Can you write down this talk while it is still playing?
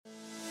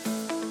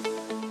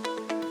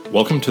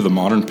Welcome to the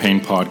Modern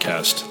Pain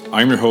Podcast.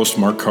 I'm your host,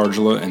 Mark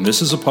Cardula, and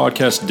this is a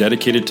podcast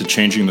dedicated to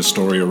changing the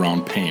story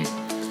around pain.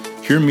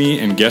 Hear me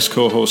and guest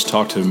co-hosts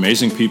talk to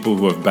amazing people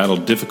who have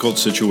battled difficult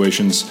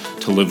situations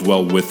to live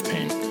well with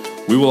pain.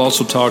 We will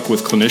also talk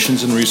with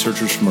clinicians and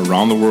researchers from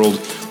around the world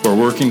who are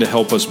working to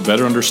help us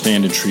better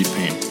understand and treat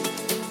pain.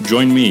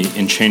 Join me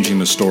in changing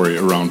the story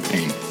around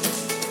pain.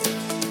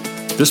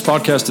 This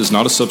podcast is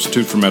not a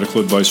substitute for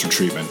medical advice or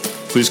treatment.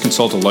 Please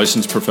consult a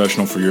licensed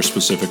professional for your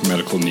specific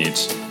medical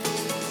needs.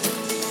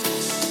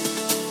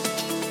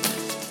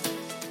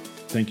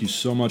 Thank you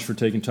so much for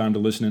taking time to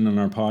listen in on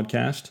our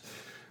podcast.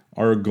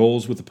 Our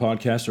goals with the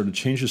podcast are to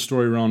change the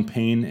story around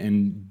pain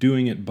and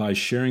doing it by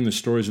sharing the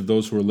stories of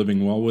those who are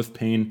living well with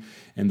pain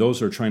and those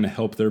who are trying to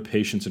help their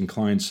patients and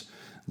clients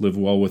live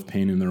well with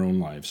pain in their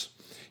own lives.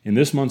 In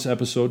this month's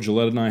episode,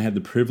 Gillette and I had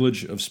the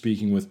privilege of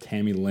speaking with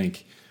Tami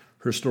Link.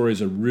 Her story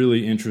is a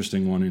really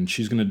interesting one, and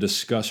she's going to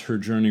discuss her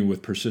journey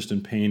with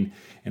persistent pain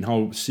and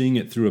how seeing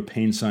it through a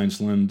pain science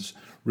lens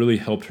really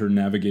helped her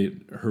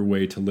navigate her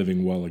way to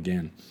living well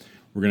again.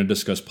 We're going to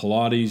discuss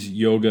Pilates,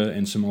 yoga,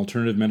 and some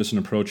alternative medicine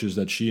approaches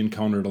that she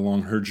encountered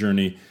along her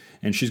journey,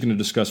 and she's going to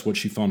discuss what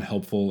she found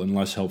helpful and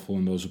less helpful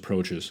in those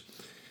approaches.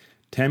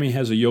 Tami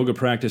has a yoga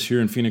practice here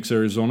in Phoenix,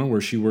 Arizona,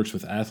 where she works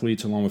with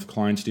athletes along with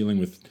clients dealing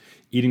with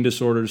eating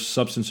disorders,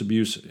 substance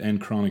abuse,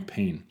 and chronic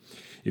pain.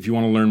 If you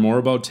want to learn more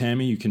about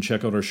Tami, you can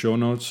check out our show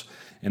notes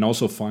and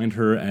also find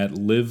her at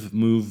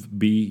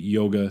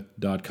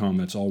livemovebeyoga.com.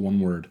 That's all one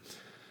word.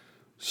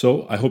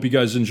 So I hope you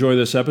guys enjoy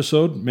this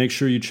episode. Make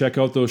sure you check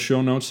out those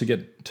show notes to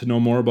get to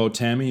know more about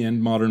Tami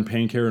and modern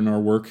pain care and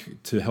our work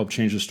to help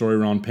change the story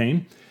around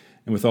pain.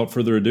 And without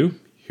further ado,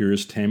 here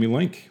is Tami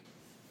Link.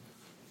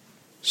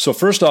 So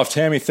first off,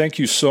 Tami, thank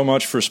you so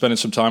much for spending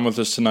some time with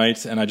us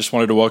tonight. And I just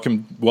wanted to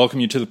welcome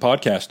you to the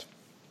podcast.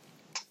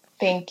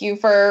 Thank you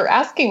for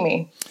asking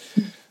me.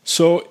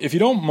 So if you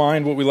don't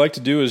mind, what we like to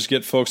do is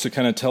get folks to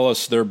kind of tell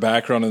us their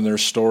background and their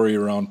story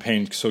around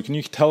pain. So can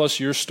you tell us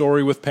your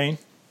story with pain?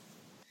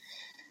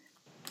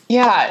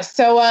 Yeah.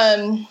 So,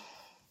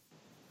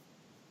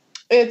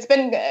 it's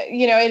been,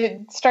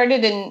 it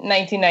started in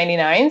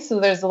 1999, so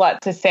there's a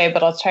lot to say,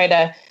 but I'll try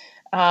to,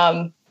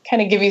 kind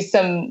of give you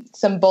some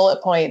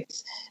bullet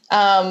points.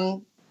 My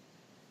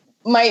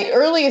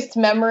earliest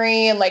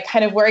memory and like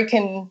kind of where I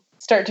can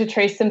start to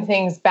trace some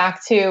things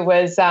back to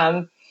was,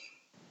 I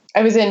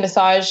was in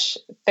massage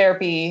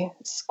therapy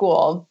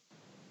school,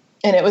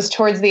 and it was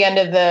towards the end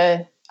of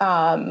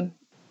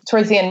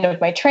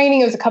my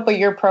training. It was a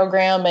couple-year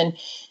program, and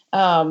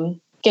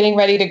getting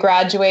ready to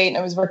graduate, and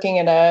I was working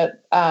at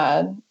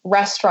a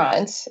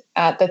restaurant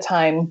at the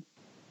time.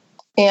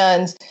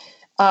 And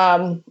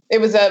it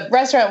was a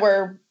restaurant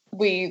where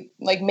we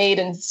like made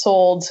and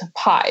sold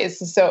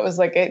pies. So it was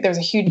like there was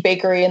a huge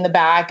bakery in the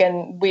back,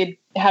 and we'd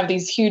have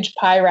these huge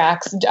pie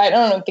racks. I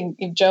don't think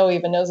Joe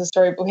even knows the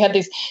story, but we had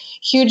these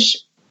huge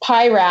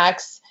pie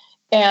racks,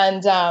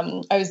 and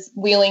I was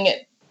wheeling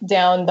it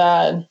down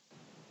the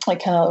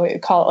like kind of we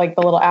call it like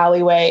the little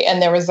alleyway,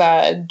 and there was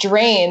a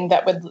drain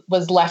that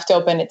was left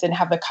open. It didn't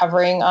have the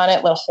covering on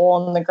it, little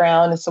hole in the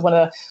ground, and so one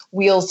of the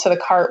wheels to the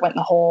cart went in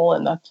the hole,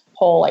 and the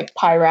whole like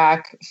pie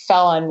rack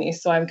fell on me.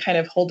 So I'm kind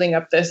of holding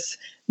up this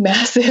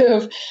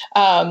massive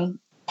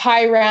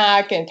pie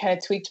rack and kind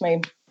of tweaked my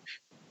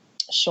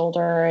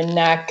shoulder and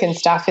neck and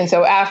stuff. And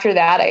so after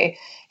that, I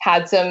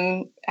had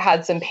some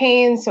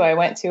pain, so I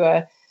went to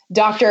a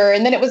doctor,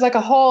 and then it was like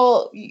a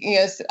whole,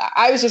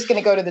 I was just going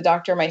to go to the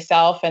doctor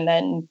myself. And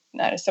then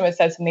someone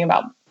said something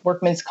about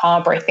workman's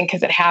comp, or I think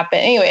because it happened.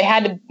 Anyway,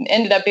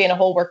 ended up being a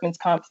whole workman's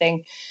comp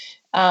thing.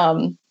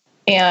 And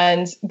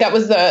that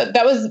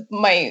was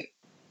my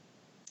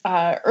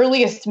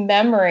earliest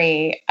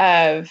memory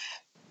of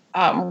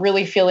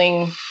really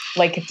feeling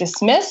like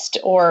dismissed,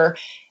 or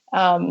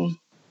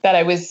that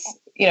I was,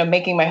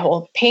 making my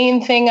whole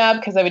pain thing up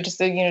because I would just,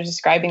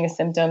 describing the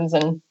symptoms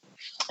and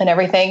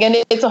everything. And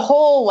it's a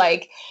whole,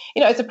 like,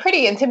 it's a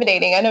pretty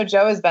intimidating, I know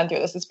Joe has been through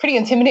this. It's pretty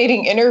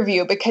intimidating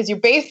interview because you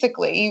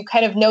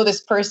kind of know this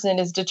person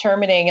is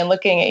determining and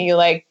looking at you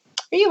like,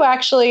 are you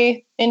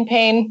actually in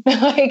pain? So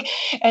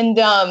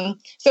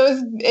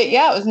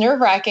it was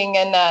nerve wracking.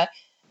 And,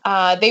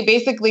 they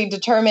basically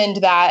determined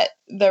that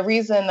the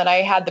reason that I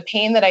had the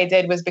pain that I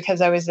did was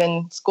because I was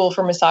in school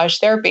for massage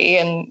therapy,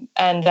 and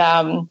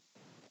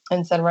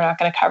said, we're not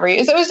going to cover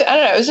you. So it was, I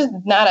don't know, it was just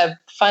not a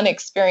fun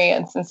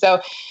experience. And so,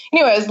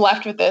 I was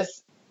left with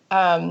this,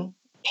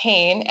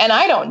 pain, and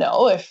I don't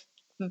know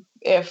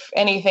if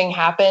anything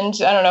happened.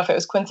 I don't know if it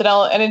was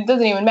coincidental, and it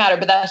doesn't even matter,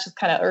 but that's just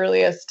kind of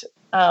earliest,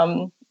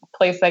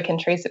 place I can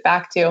trace it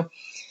back to.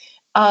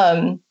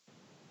 I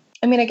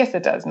guess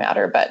it does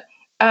matter, but,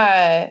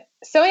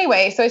 so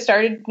anyway, so I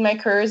started my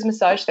career as a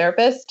massage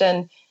therapist,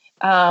 and,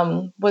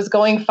 was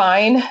going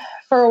fine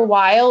for a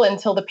while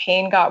until the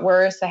pain got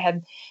worse. I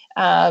had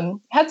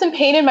some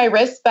pain in my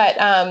wrist, but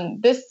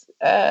this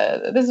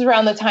is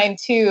around the time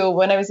too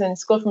when I was in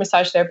school for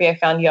massage therapy. I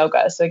found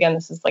yoga. So again,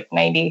 this is like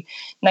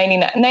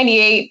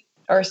 98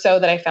 or so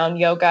that I found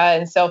yoga,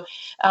 and so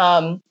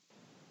I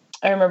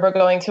remember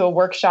going to a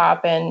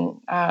workshop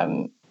and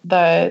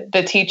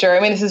the teacher. I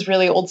mean, this is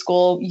really old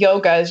school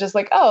yoga. It's just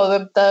like,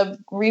 oh, the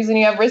reason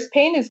you have wrist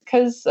pain is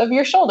because of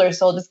your shoulder.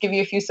 So I'll just give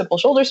you a few simple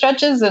shoulder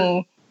stretches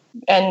and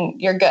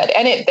you're good.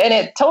 And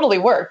it totally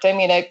worked. I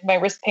mean, my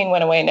wrist pain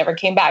went away and never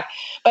came back,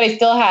 but I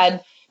still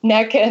had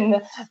neck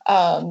and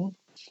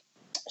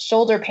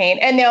shoulder pain.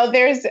 And now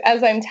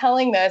as I'm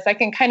telling this, I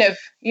can kind of,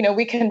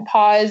 we can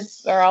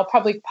pause, or I'll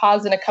probably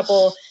pause in a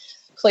couple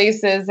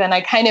places. And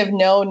I kind of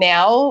know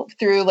now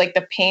through like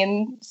the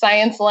pain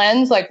science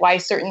lens, like why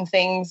certain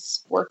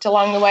things worked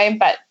along the way.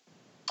 But,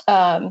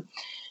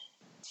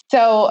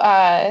 so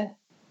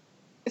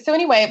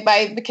anyway,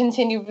 I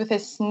continued with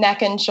this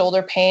neck and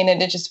shoulder pain,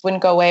 and it just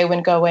wouldn't go away.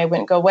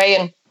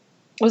 And it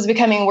was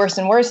becoming worse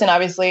and worse. And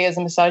obviously as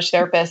a massage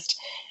therapist,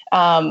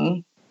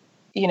 I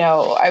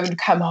would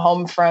come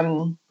home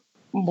from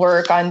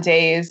work on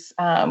days,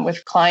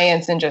 with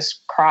clients and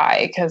just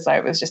cry because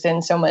I was just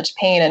in so much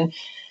pain. And,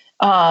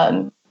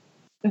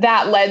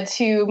 that led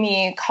to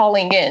me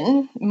calling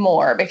in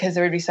more, because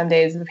there would be some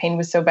days the pain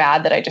was so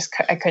bad that I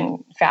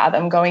couldn't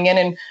fathom going in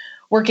and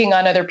working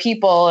on other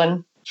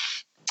people.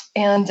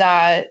 And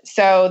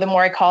so the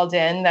more I called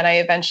in, then I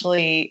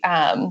eventually,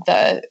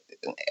 my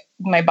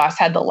boss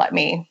had to let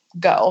me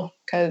go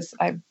because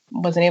I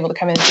wasn't able to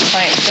come in to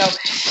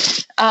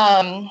clients.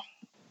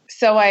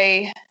 So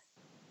I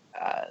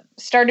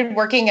started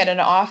working at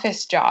an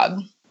office job,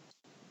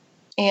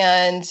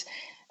 and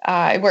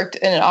I worked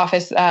in an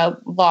office, law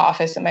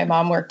office that my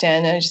mom worked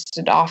in, and I just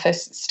did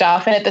office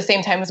stuff. And at the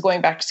same time I was going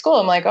back to school.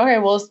 I'm like, okay,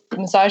 well, this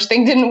massage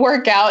thing didn't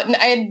work out. And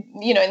I had,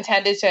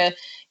 intended to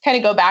kind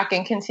of go back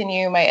and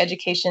continue my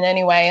education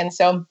anyway. And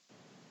so,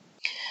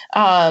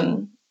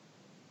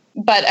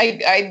 but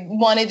I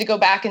wanted to go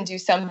back and do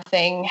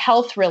something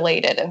health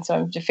related. And so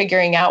I'm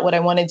figuring out what I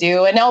want to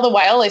do. And all the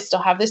while I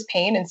still have this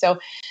pain. And so,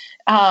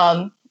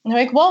 I'm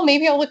like, well,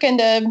 maybe I'll look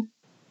into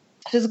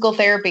physical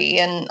therapy.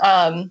 And,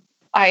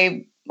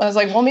 I was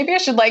like, well, maybe I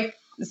should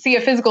see a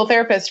physical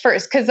therapist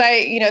first. Cause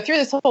through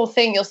this whole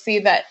thing, you'll see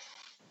that,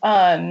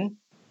 I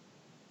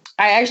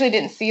actually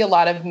didn't see a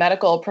lot of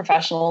medical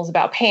professionals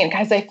about pain.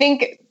 Cause I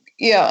think,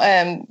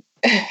 in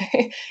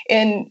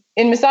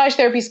massage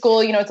therapy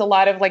school, it's a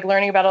lot of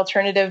learning about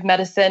alternative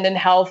medicine and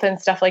health and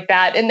stuff like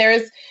that. And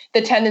there's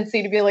the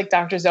tendency to be like,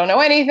 doctors don't know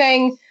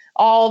anything.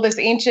 All this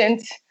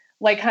ancient,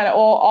 kind of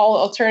all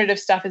alternative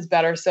stuff is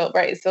better. So,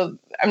 right. So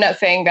I'm not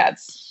saying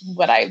that's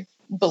what I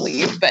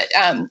believe, but,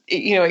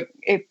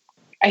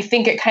 I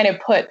think it kind of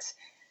puts,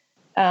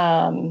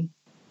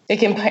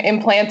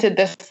 implanted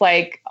this,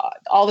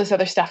 all this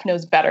other stuff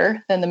knows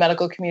better than the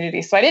medical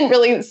community. So I didn't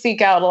really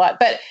seek out a lot,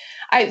 but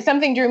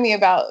something drew me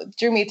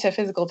to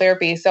physical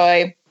therapy. So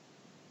I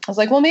was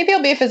like, well, maybe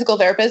I'll be a physical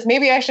therapist.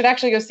 Maybe I should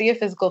actually go see a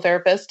physical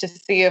therapist to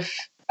see if,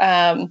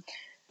 I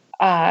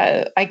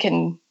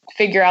can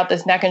figure out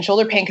this neck and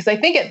shoulder pain. Cause I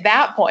think at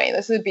that point,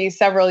 this would be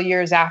several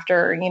years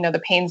after,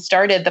 the pain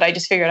started, that I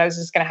just figured I was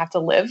just going to have to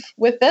live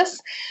with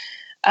this.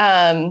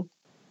 And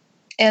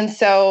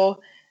so,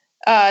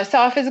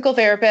 saw a physical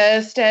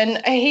therapist,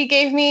 and he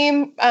gave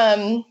me,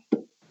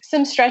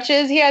 some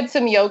stretches. He had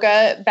some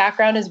yoga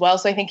background as well.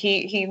 So I think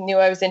he knew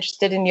I was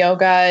interested in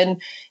yoga. And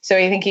so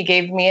I think he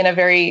gave me in a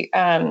very,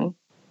 kind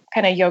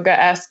of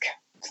yoga-esque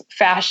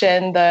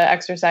fashion, the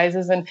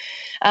exercises. And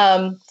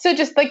so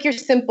just your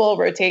simple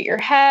rotate your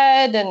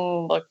head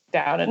and look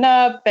down and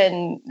up,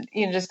 and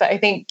I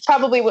think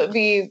probably would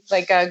be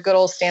a good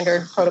old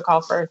standard protocol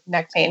for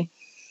neck pain.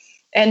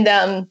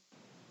 And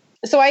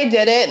so I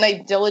did it, and I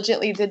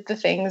diligently did the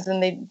things,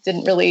 and they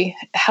didn't really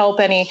help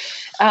any.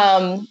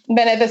 But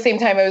at the same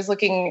time, I was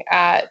looking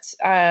at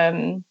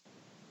I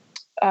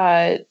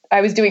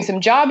was doing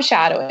some job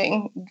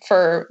shadowing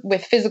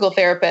with physical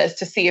therapists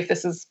to see if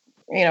this is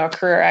a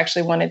career I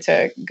actually wanted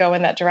to go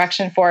in that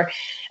direction for.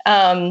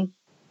 I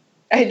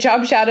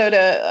job shadowed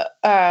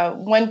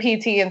one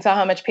PT and saw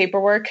how much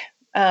paperwork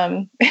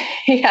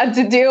he had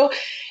to do.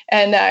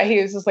 And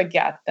he was just like,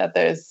 yeah, that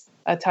there's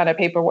a ton of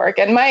paperwork.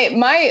 And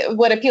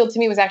what appealed to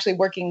me was actually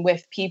working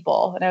with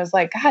people. And I was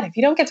like, God, if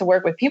you don't get to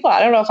work with people, I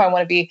don't know if I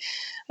want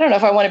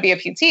to be a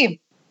PT.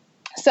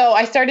 So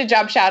I started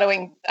job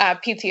shadowing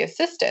PT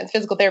assistants,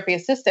 physical therapy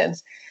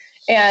assistants,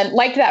 and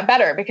liked that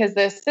better because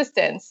the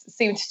assistants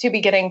seemed to be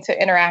getting to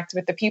interact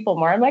with the people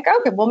more. I'm like,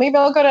 okay, well, maybe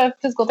I'll go to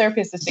physical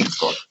therapy assisting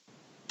school.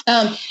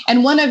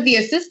 And one of the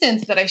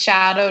assistants that I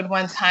shadowed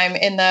one time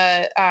in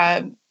the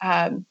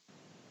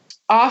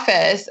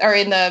office, or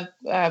in the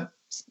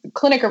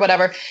clinic or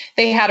whatever,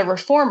 they had a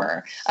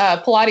reformer,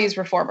 Pilates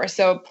reformer.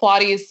 So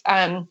Pilates,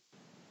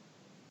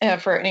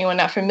 for anyone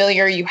not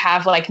familiar, you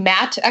have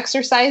mat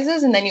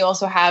exercises, and then you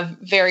also have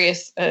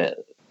various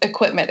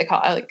equipment, they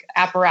call it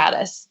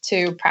apparatus,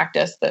 to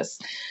practice this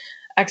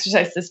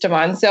exercise system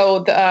on.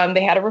 So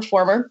they had a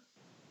reformer,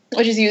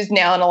 which is used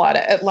now, and a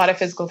lot of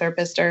physical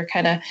therapists are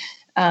kind of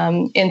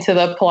into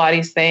the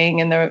Pilates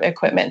thing and the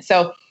equipment.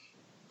 So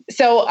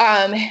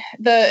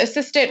the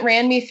assistant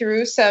ran me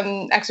through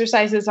some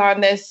exercises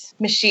on this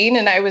machine,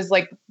 and I was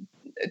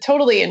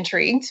totally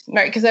intrigued,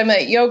 right? Because I'm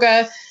at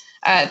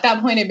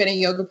that point, I've been a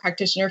yoga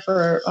practitioner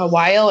for a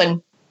while,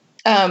 and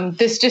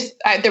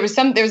there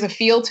was a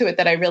feel to it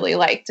that I really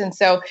liked. And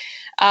so,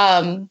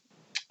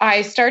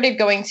 I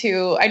started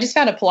I just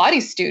found a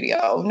Pilates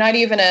studio, not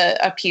even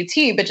a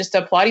PT, but just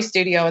a Pilates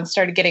studio, and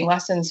started getting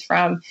lessons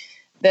from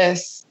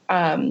this,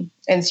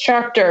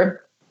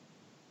 instructor.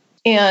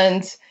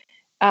 And,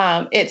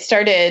 it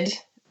started,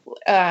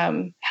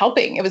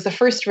 helping. It was the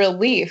first real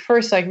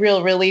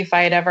relief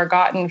I had ever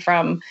gotten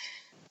from,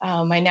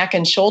 my neck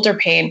and shoulder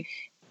pain.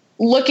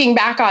 Looking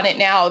back on it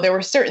now, there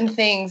were certain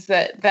things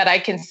that I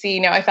can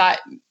see now. I thought,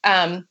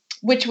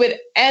 which would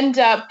end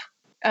up,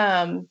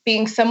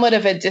 being somewhat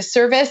of a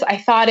disservice. I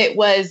thought it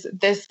was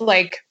this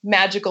like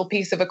magical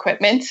piece of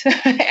equipment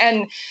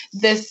and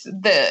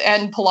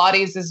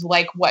Pilates is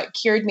like what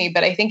cured me.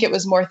 But I think it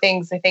was more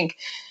things. I think,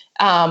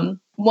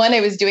 one,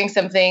 I was doing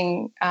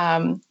something,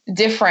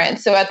 different.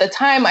 So at the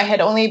time I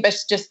had only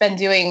just been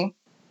doing,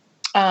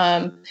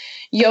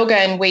 yoga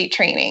and weight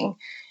training.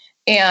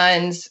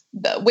 And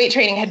the weight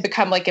training had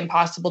become like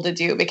impossible to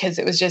do because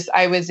it was just,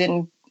 I was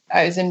in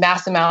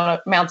mass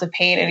amounts of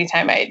pain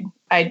anytime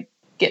I'd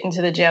get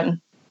into the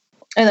gym.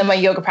 And then my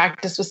yoga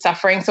practice was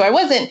suffering. So I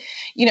wasn't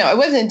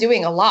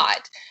doing a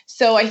lot.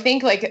 So I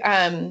think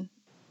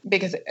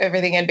because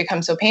everything had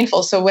become so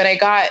painful. So when I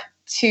got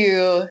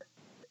to,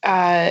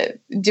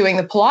 doing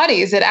the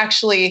Pilates, it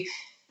actually,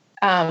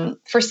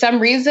 for some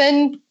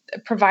reason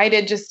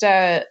provided just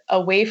a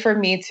way for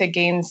me to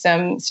gain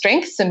some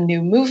strength, some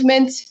new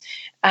movement.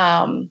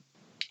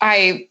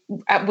 I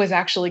was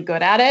actually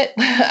good at it.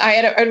 I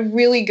had a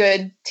really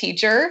good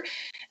teacher.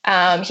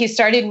 He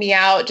started me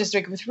out just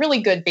with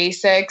really good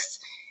basics,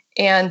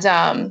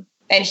 and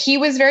he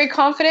was very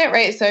confident,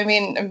 right? So, I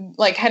mean, I'm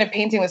like kind of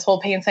painting this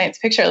whole pain science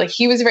picture. Like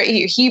he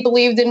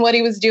believed in what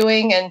he was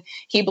doing, and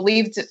he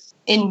believed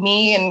in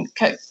me, and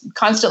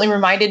constantly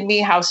reminded me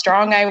how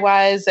strong I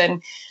was.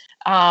 And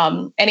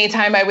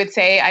anytime I would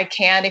say I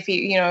can, if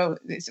he,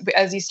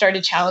 as he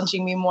started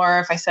challenging me more,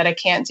 if I said I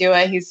can't do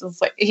it,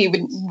 he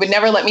would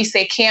never let me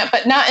say can't,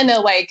 but not in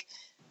a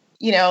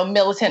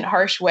militant,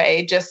 harsh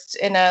way, just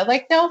in a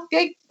no,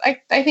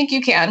 I think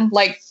you can.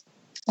 Like,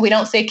 we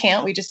don't say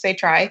can't, we just say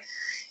try.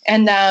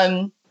 And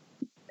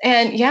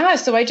yeah,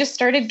 so I just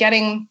started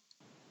getting,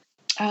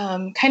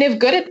 kind of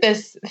good at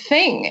this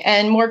thing,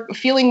 and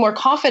feeling more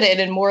confident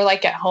and more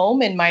like at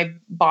home in my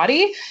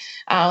body.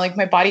 Like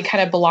my body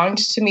kind of belonged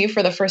to me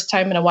for the first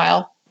time in a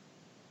while.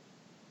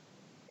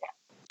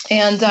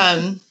 And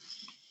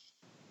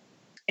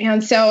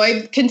so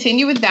I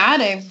continued with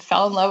that. I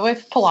fell in love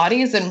with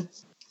Pilates and,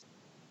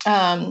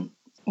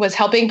 was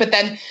helping, but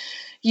then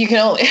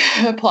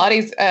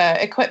Pilates,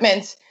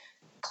 equipment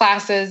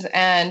classes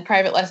and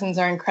private lessons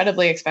are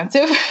incredibly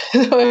expensive.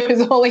 So it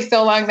was only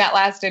so long that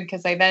lasted,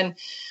 because I then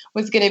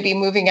was going to be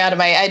moving out of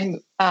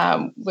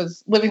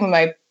was living with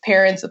my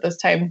parents at this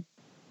time,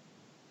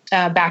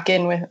 back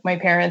in with my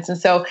parents. And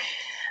so,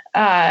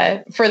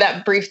 for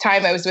that brief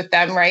time I was with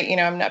them, right,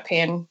 I'm not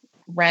paying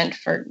rent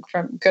from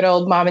good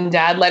old mom and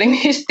dad letting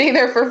me stay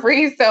there for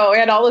free. So I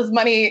had all this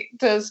money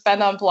to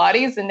spend on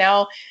Pilates, and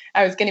now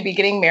I was going to be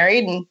getting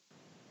married and,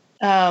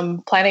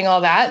 planning all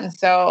that. And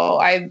so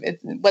it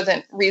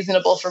wasn't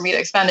reasonable for me to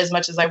expend as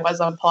much as I was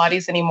on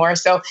Pilates anymore.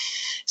 So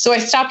I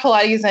stopped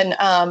Pilates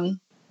and,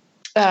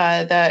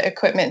 the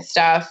equipment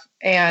stuff,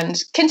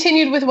 and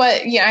continued with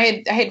what,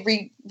 I had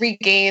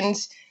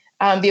regained,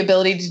 the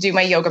ability to do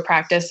my yoga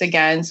practice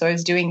again. So I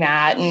was doing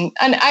that. And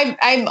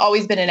I've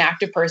always been an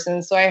active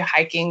person. So I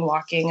hiking,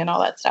 walking, and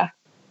all that stuff.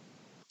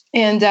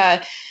 And,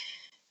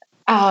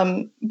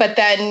 but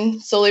then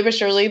slowly but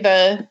surely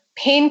the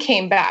pain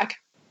came back.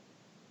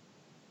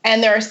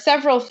 And there are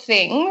several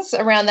things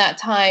around that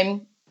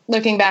time,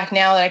 looking back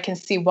now, that I can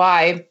see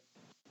why.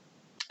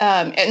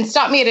 And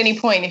stop me at any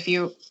point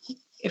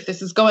if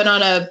this is going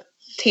on a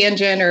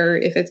tangent, or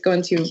if it's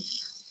going to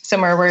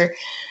somewhere where,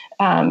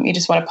 you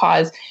just want to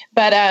pause.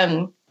 But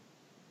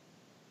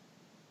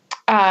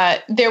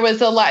there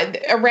was a lot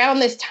around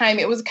this time.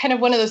 It was kind of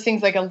one of those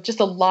things, just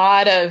a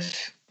lot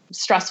of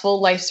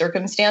stressful life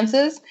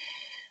circumstances.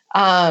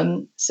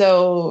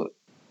 So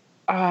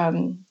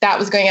that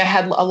was going. I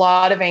had a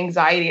lot of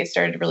anxiety. I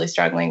started really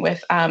struggling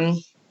with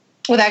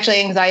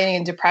actually anxiety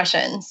and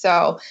depression.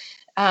 So,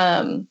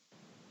 and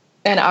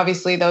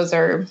obviously those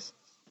are,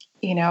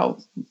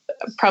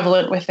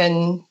 prevalent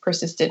within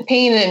persistent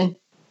pain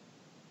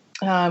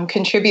and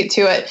contribute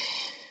to it.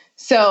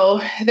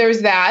 So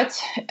there's that.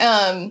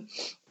 And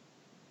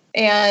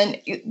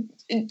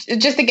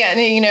just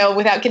again,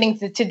 without getting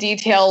to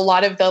detail, a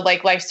lot of the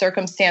life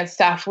circumstance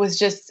stuff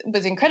was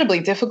incredibly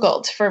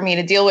difficult for me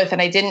to deal with.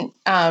 And I didn't,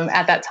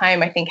 at that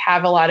time, I think,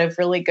 have a lot of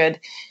really good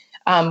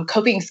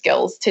coping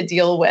skills to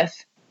deal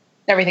with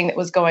everything that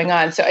was going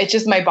on. So it's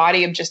just, my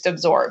body had just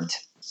absorbed,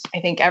 I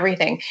think,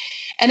 everything.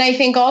 And I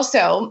think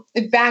also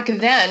back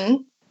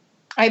then,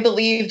 I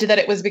believed that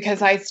it was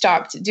because I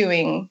stopped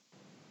doing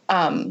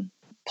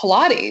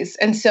Pilates.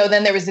 And so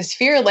then there was this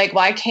fear,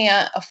 I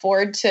can't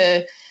afford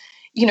to,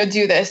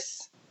 do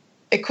this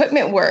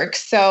equipment work.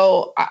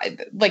 So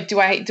do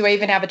I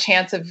even have a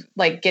chance of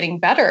getting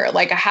better?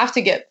 I have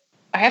to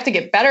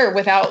get better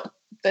without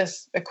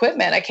this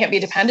equipment. I can't be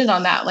dependent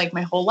on that like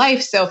my whole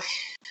life. So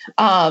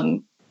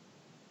I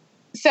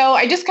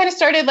just kind of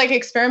started like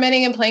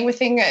experimenting and playing with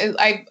things.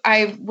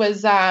 I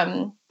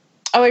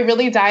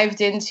really dived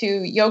into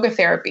yoga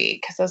therapy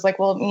because I was like,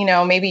 well,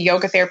 maybe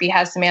yoga therapy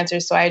has some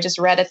answers. So I just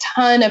read a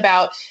ton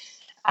about,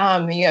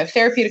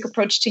 therapeutic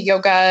approach to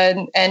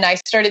yoga. And I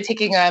started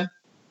taking a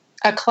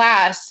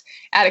class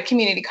at a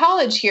community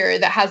college here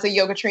that has a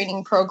yoga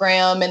training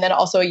program and then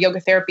also a yoga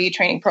therapy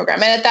training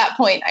program. And at that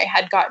point I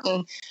had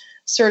gotten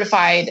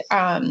certified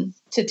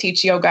to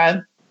teach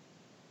yoga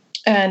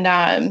and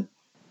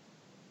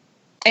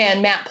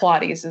mat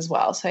Pilates as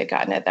well. So I'd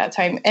gotten at that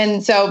time.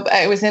 And so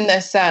I was in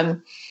this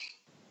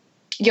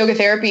yoga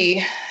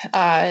therapy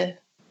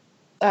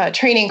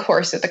training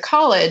course at the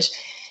college,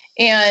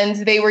 and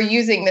they were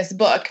using this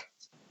book.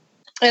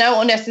 And I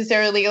won't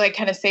necessarily like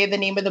kind of say the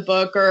name of the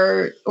book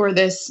or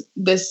this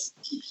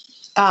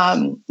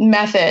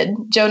method.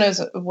 Joe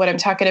knows what I'm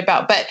talking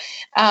about, but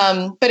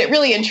it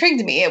really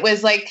intrigued me. It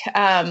was like,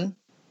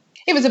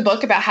 it was a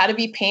book about how to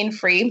be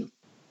pain-free,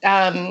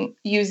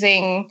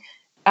 using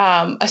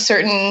a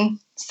certain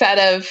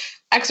set of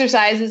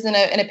exercises in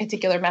a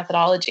particular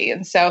methodology.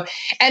 And so,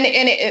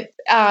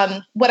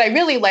 what I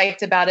really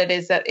liked about it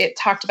is that it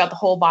talked about the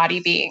whole body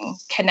being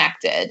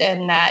connected,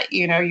 and that,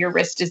 your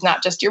wrist is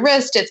not just your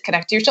wrist, it's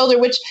connected to your shoulder,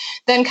 which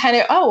then kind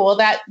of,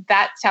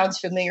 that sounds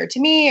familiar to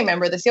me. I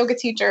remember this yoga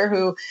teacher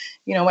who,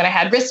 when I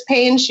had wrist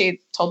pain, she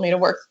told me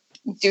to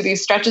do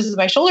these stretches with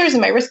my shoulders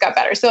and my wrist got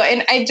better. So,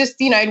 and I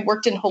just, I'd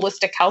worked in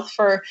holistic health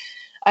for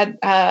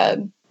a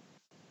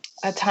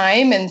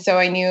time. And so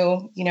I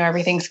knew,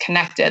 everything's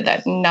connected,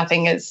 that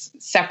nothing is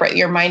separate.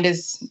 Your mind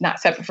is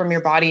not separate from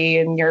your body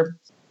and your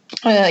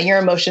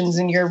emotions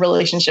and your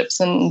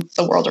relationships and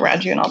the world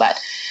around you and all that.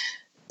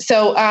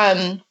 So,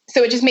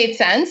 so it just made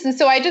sense. And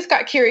so I just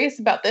got curious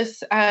about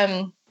this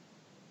method.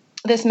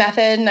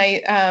 And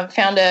I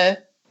found they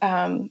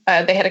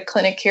had a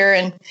clinic here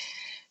in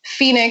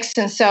Phoenix.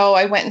 And so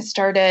I went and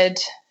started,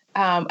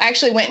 I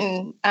actually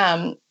went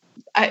and,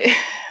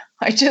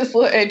 I just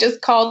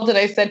called and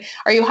I said,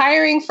 are you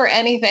hiring for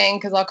anything?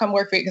 Because I'll come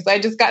work for you. Because I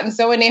just gotten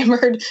so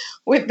enamored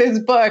with this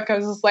book. I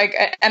was just like,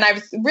 and I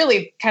was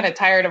really kind of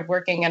tired of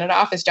working in an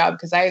office job,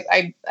 because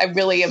I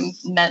really am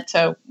meant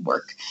to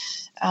work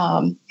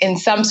in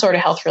some sort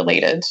of health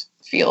related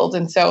field.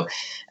 And so,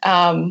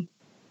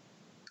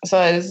 so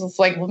I was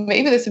like, well,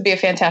 maybe this would be a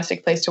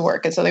fantastic place to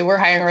work. And so they were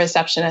hiring a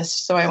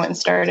receptionist. So I went and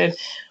started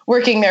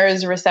working there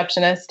as a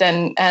receptionist.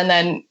 And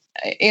then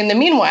in the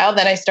meanwhile,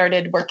 then I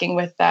started working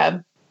with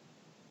the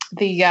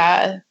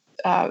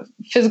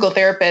physical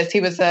therapist. He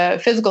was a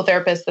physical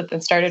therapist that then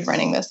started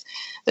running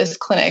this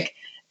clinic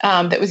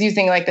that was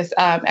using like this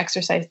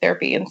exercise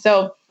therapy. And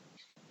so,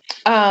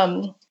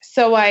 I,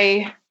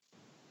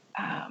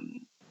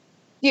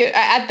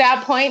 at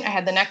that point I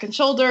had the neck and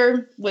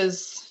shoulder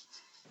was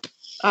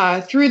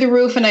through the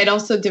roof, and I'd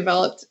also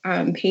developed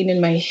pain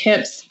in my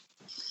hips.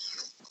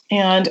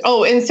 And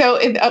so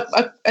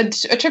a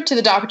trip to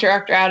the doctor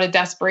out of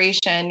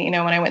desperation, when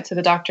I went to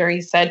the doctor,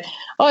 he said,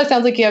 it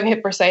sounds like you have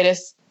hip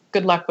bursitis.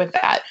 Good luck with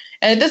that.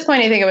 And at this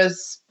point, I think it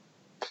was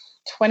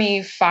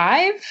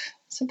 25,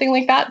 something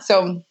like that.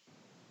 So,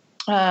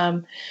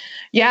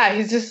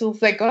 he's just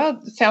like,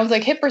 it sounds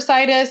like hip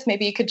bursitis.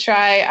 Maybe you could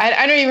try.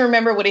 I don't even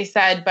remember what he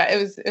said, but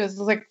it was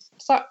like,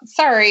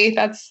 sorry,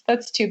 that's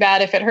too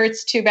bad. If it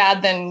hurts too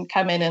bad, then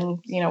come in and,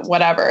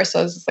 whatever. So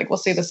I was just like, we'll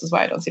see, this is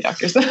why I don't see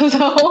doctors.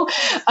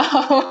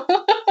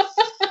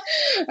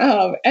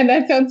 And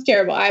that sounds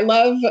terrible.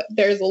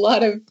 There's a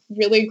lot of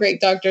really great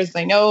doctors.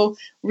 I know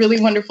really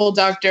wonderful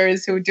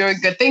doctors who are doing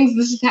good things.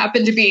 This just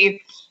happened to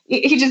be,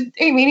 he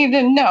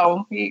didn't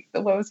know.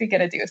 What was he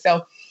going to do?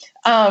 So,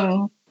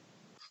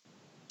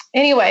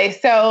 anyway,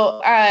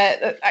 so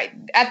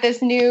at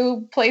this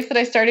new place that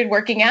I started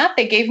working at,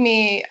 they gave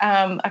me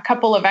a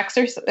couple of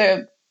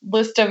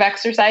list of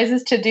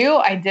exercises to do.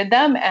 I did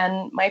them,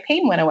 and my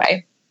pain went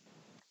away.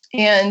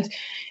 And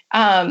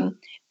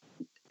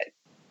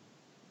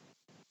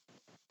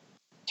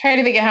trying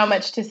to think of how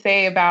much to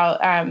say about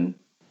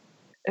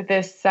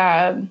this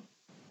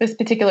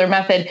particular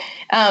method.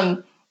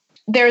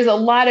 There's a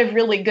lot of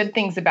really good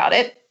things about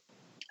it.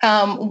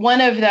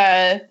 One of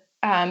the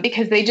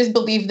because they just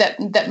believe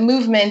that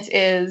movement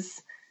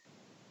is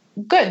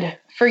good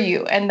for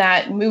you, and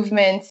that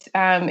movement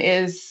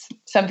is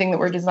something that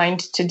we're designed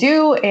to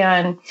do,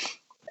 and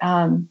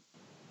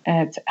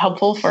it's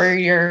helpful for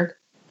your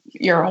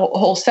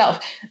whole self.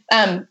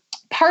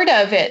 Part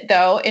of it,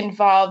 though,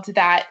 involved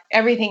that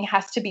everything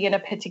has to be in a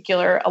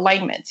particular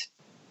alignment,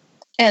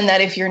 and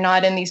that if you're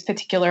not in these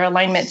particular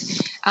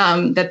alignments,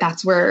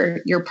 that's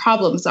where your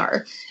problems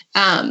are.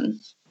 And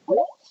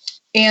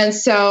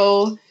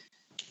so,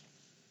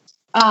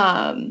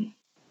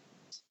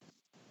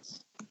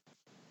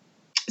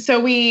 so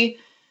we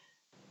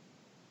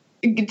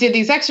did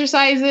these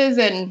exercises,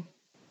 and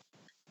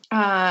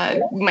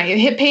my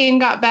hip pain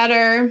got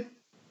better,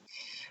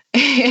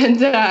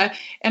 and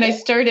I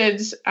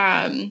started.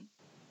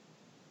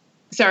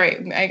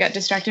 Sorry, I got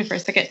distracted for a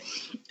second.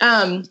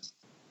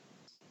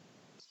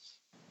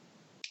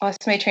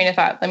 lost my train of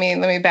thought. Let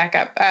me back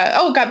up.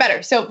 It got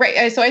better. So,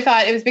 right. So I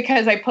thought it was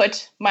because I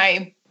put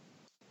my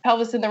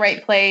pelvis in the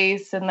right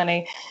place, and then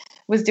I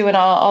was doing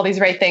all these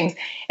right things.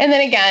 And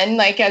then again,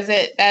 like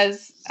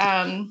as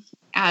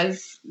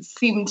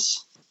seemed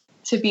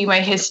to be my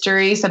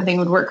history, something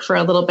would work for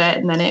a little bit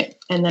and then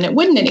it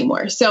wouldn't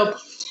anymore. So,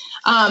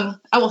 I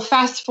will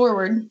fast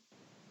forward,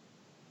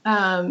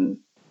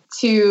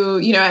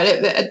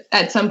 to,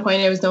 at some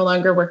point I was no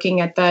longer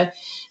working at the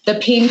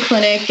pain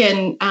clinic,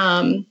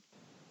 and,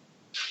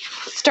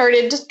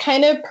 started just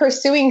kind of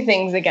pursuing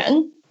things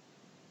again.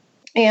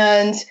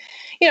 And,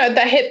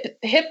 the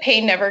hip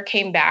pain never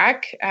came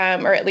back,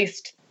 or at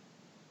least,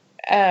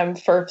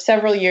 for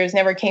several years,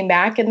 never came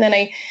back. And then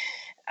I,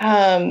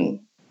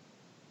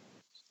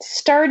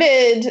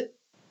 started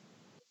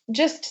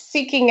just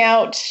seeking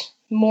out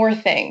more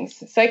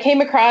things. So I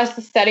came across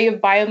the study of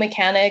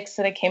biomechanics,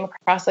 and I came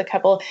across a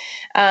couple,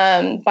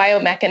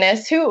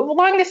 biomechanists who,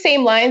 along the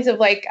same lines of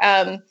like,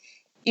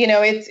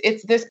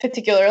 it's this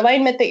particular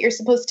alignment that you're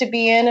supposed to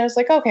be in. I was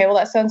like, okay, well,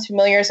 that sounds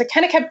familiar. So I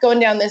kind of kept going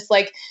down this,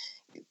 like,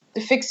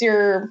 fix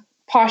your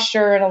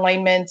posture and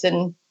alignment,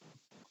 and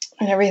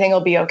everything will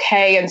be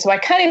okay. And so I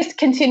kind of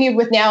continued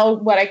with now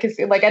what I could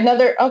see, like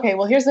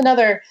here's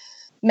another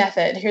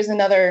method. Here's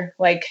another,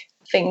 like,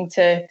 thing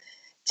to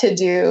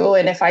do.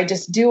 And if I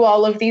just do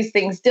all of these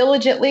things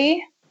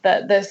diligently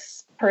that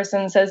this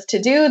person says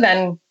to do,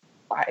 then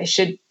I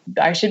should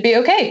be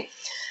okay.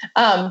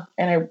 And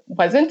I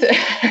wasn't.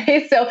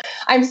 Right? So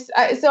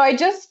I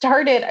just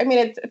started, I mean,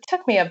 it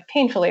took me a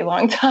painfully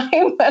long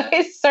time, but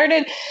I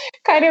started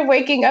kind of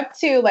waking up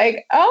to,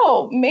 like,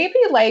 oh, maybe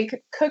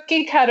like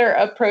cookie cutter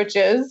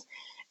approaches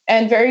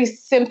and very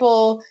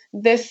simple,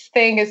 this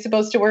thing is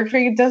supposed to work for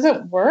you,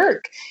 doesn't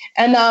work.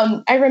 And,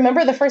 I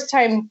remember the first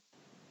time,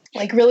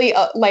 like, really,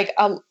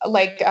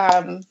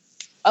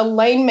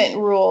 alignment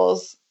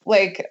rules,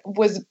 like,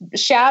 was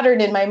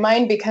shattered in my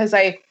mind, because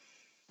I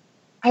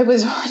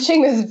was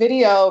watching this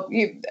video.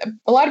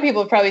 A lot of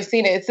people have probably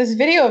seen it. It's this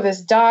video of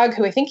this dog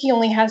who, I think he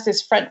only has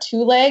his front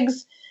two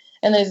legs,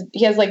 and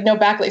he has like no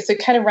back legs. So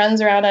it kind of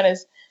runs around on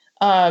his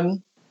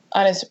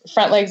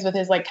front legs with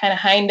his, like, kind of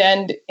hind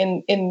end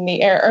in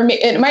the air. Or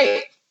it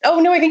might. Oh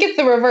no, I think it's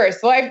the reverse.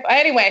 Well,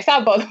 I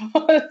saw both.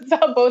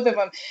 Saw both of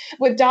them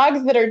with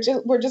dogs that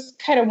were just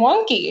kind of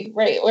wonky,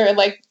 right? Where,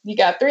 like, you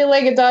got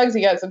 3-legged dogs,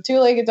 you got some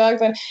 2-legged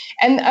dogs, and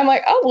I'm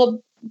like, oh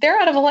well, they're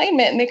out of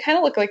alignment, and they kind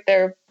of look like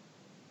they're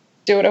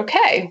doing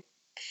okay.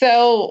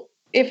 So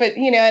if it,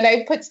 and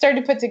I started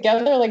to put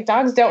together, like,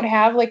 dogs don't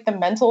have, like, the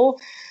mental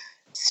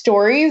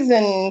stories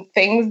and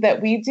things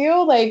that we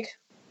do. Like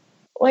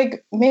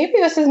maybe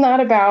this is not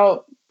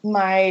about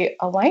my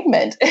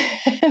alignment.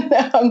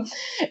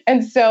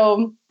 and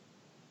so,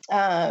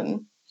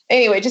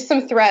 anyway, just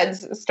some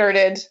threads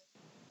started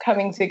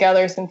coming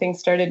together. Some things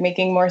started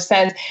making more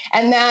sense.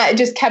 And that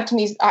just kept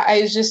me,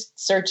 I was just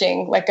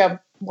searching like a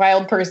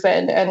wild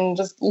person and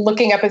just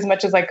looking up as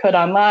much as I could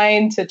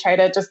online to try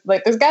to just,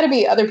 like, there's got to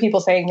be other people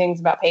saying things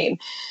about pain.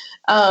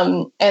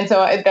 And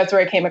so that's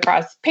where I came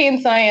across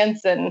pain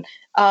science. And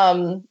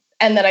then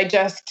I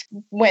just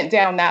went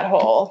down that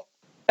whole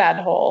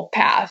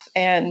path,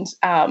 and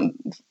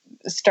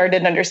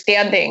started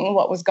understanding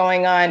what was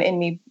going on in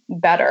me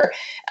better.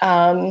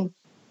 And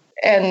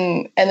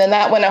then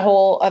that went a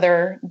whole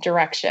other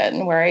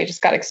direction, where I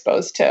just got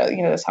exposed to,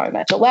 that's how I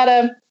met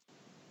Joletta.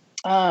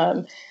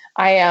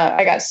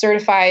 I got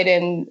certified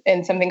in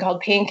something called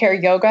pain care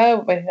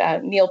yoga with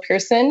Neil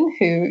Pearson,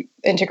 who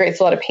integrates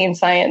a lot of pain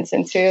science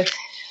into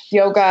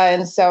yoga.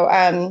 And so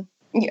I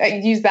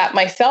use that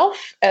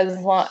myself as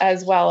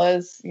well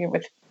as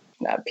with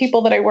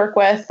people that I work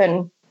with.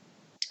 And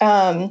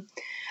so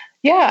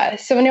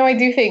now I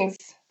do things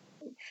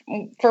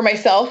for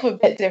myself a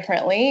bit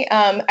differently.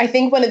 I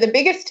think one of the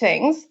biggest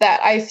things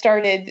that I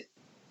started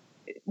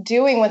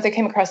doing once I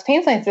came across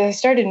pain science is I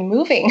started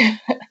moving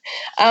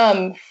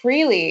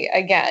freely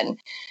again.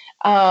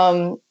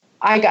 I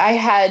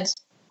had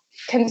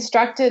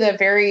constructed a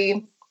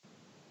very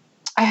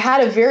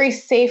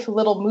safe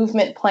little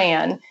movement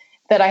plan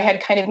that I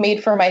had kind of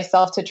made for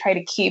myself to try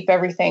to keep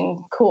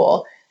everything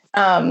cool.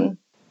 Again,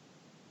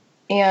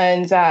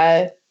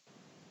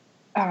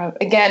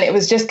 it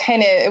was just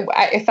kind of,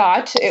 I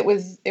thought it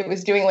was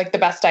doing, like, the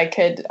best I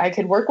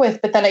could work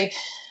with. But then I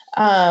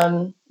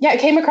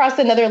came across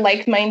another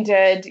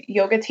like-minded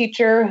yoga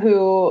teacher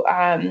who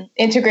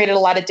integrated a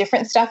lot of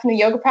different stuff in the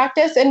yoga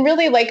practice, and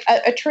really, like,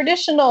 a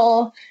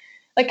traditional,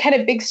 like, kind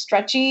of big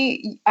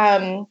stretchy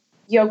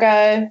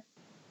yoga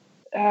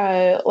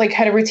like,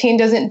 kind of routine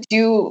doesn't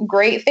do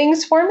great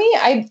things for me.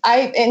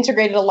 I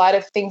integrated a lot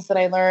of things that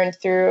I learned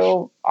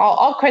through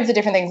all kinds of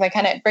different things. I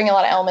kind of bring a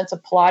lot of elements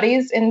of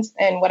Pilates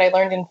and what I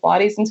learned in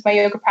Pilates into my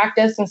yoga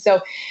practice. And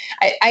so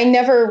I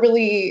never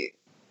really,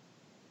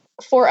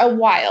 for a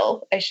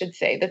while, I should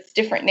say, that's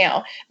different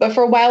now, but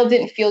for a while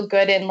didn't feel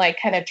good in, like,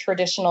 kind of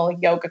traditional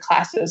yoga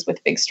classes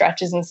with big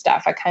stretches and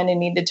stuff. I kind of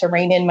needed to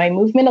rein in my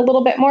movement a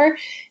little bit more.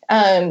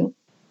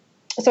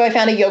 So I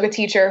found a yoga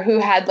teacher who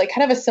had, like,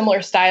 kind of a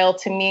similar style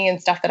to me and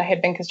stuff that I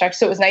had been constructed.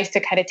 So it was nice to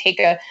kind of take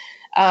a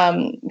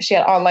She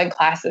had online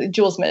classes,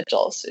 Jules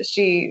Mitchell.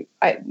 She's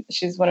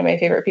one of my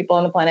favorite people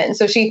on the planet. And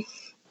so she,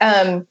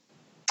 had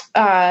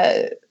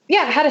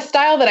a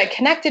style that I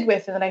connected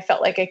with and that I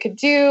felt like I could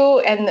do.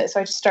 And so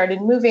I just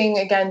started moving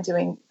again,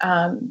 doing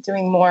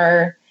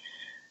more,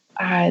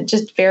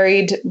 just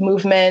varied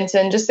movement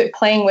and just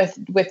playing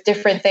with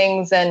different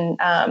things, and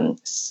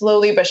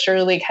slowly but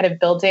surely kind of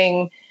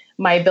building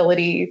my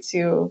ability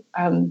to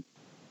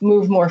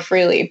move more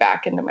freely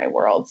back into my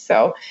world.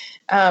 So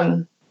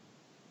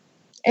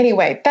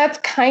anyway, that's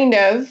kind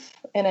of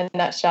in a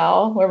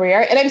nutshell where we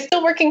are. And I'm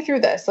still working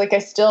through this. Like I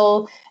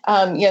still,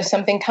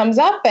 something comes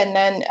up and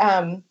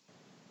then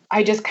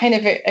I just kind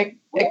of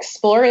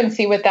explore and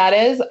see what that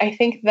is. I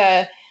think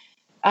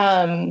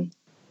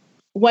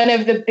one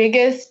of the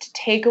biggest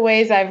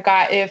takeaways I've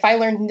got, if I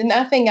learned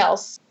nothing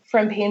else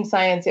from pain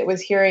science, it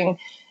was hearing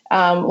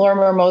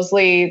Lorimer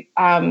Moseley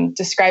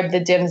describe the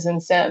DIMS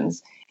and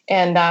SIMS.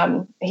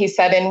 And he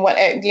said,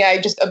 I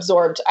just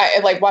absorbed.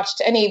 I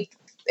watched any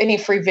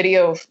free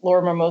video of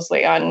Lorimer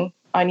Moseley on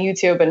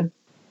YouTube, and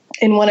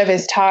in one of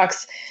his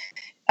talks,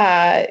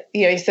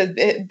 he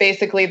said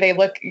basically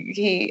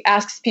he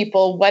asks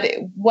people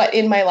what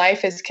in my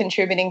life is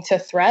contributing to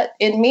threat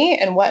in me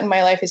and what in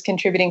my life is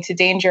contributing to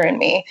danger in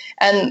me.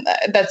 And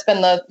that's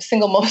been the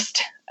single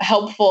most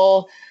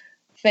helpful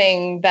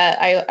thing that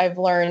I've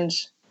learned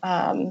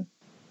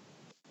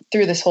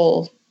through this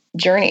whole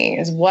journey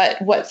is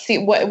what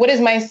is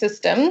my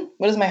system?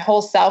 What is my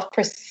whole self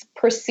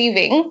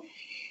perceiving?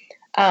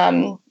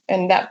 And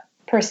that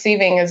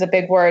perceiving is a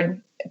big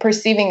word.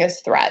 Perceiving is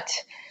threat.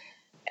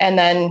 And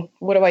then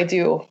what do I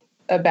do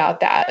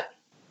about that?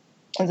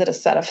 Is it a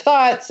set of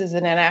thoughts? Is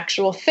it an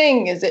actual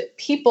thing? Is it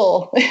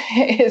people?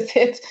 Is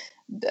it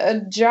a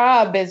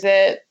job? Is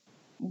it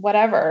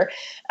whatever?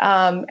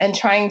 And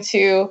trying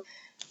to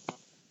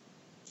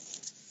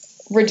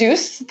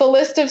reduce the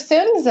list of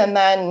SIMs and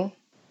then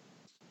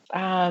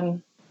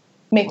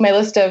make my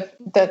list of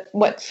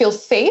what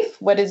feels safe,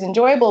 what is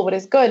enjoyable, what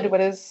is good, what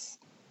is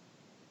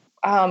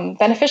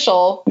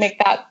beneficial, make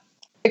that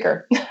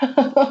bigger.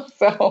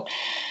 So,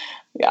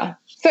 yeah.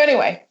 So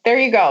anyway, there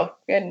you go.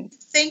 And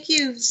thank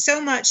you so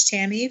much,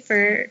 Tami,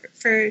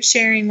 for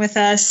sharing with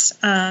us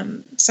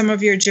some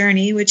of your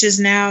journey, which is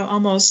now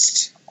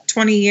almost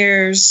 20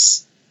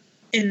 years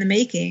in the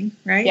making,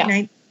 right?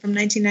 Yeah. From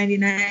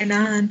 1999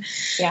 on.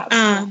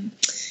 Yeah.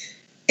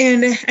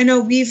 And I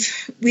know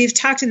we've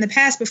talked in the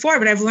past before,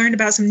 but I've learned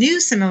about some new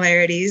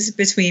similarities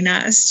between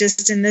us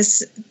just in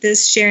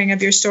this sharing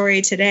of your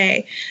story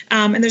today.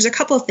 And there's a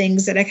couple of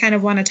things that I kind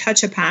of want to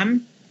touch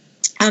upon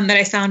that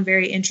I found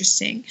very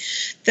interesting.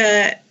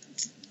 The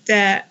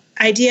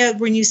idea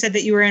when you said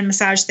that you were in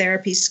massage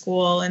therapy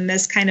school and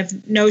this kind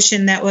of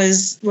notion that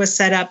was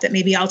set up that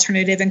maybe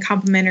alternative and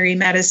complementary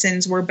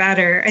medicines were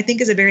better, I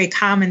think is a very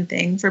common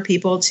thing for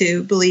people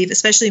to believe,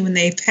 especially when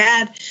they've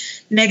had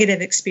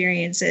negative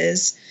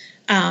experiences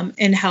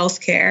in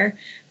healthcare.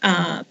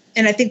 And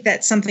I think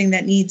that's something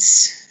that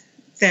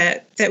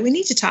we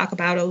need to talk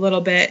about a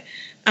little bit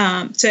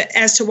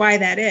as to why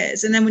that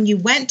is. And then when you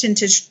went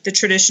into the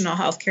traditional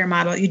healthcare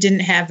model, you didn't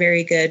have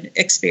very good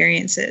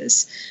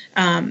experiences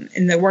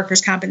in the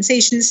workers'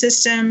 compensation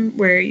system,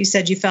 where you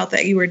said you felt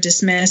that you were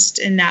dismissed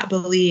and not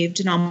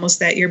believed, and almost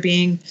that your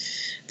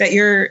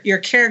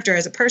character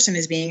as a person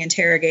is being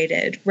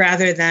interrogated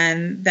rather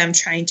than them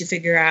trying to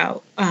figure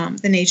out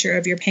the nature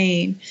of your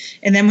pain.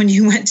 And then when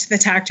you went to the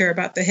doctor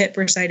about the hip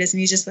bursitis,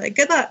 and he's just like,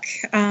 good luck.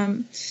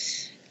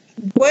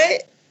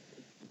 What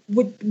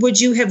would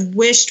you have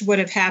wished would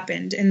have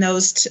happened in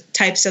those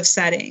types of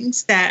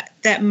settings that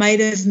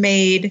might have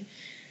made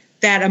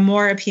that a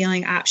more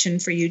appealing option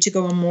for you to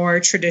go a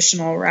more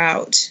traditional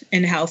route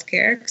in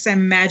healthcare? Because I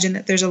imagine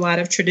that there's a lot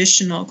of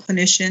traditional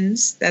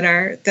clinicians that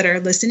are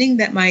listening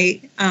that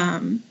might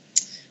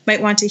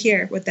want to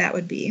hear what that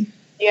would be.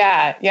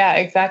 Yeah,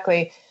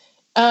 exactly.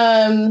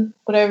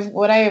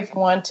 What I have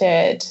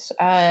wanted.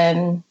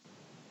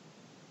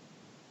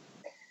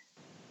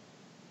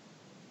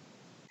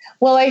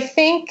 Well, I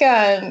think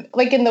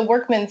like in the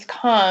workman's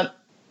comp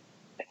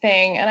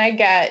thing, and I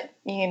get,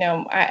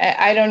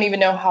 I don't even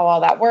know how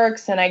all that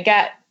works. And I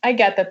get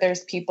that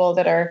there's people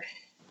that are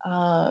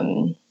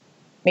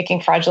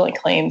making fraudulent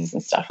claims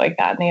and stuff like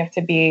that, and they have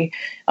to be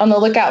on the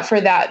lookout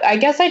for that. I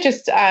guess I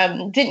just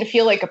didn't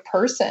feel like a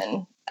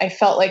person. I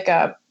felt like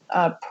a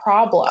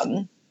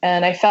problem.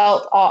 And I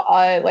felt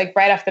like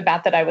right off the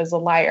bat that I was a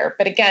liar.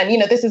 But again,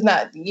 this is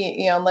not,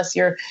 unless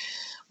you're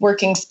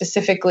working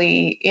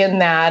specifically in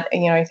that,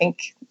 I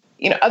think,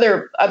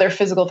 other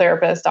physical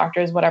therapists,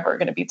 doctors, whatever, are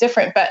going to be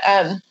different. But,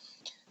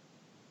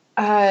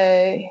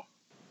 I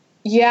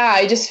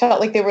just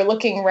felt like they were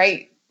looking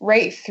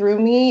right through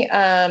me.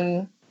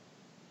 And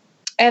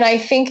I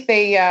think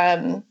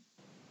there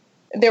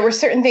were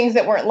certain things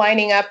that weren't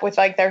lining up with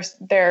like their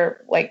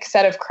like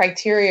set of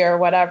criteria or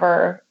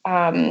whatever,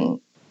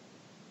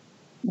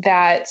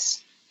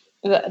 that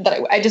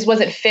I just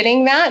wasn't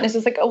fitting that. And it's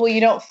just like, oh, well, you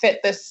don't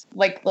fit this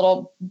like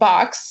little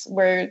box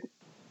where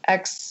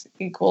X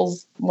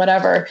equals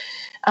whatever.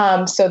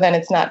 So then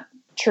it's not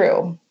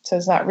true. So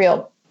it's not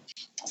real.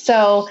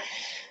 So,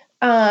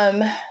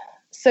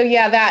 so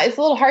yeah, that it's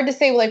a little hard to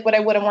say like what I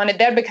would have wanted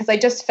there, because I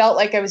just felt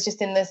like I was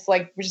just in this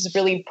like just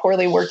really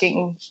poorly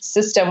working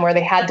system where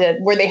they had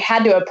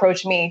to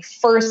approach me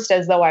first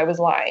as though I was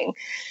lying.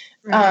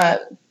 Right.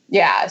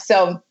 Yeah.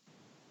 So,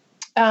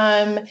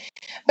 but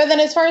then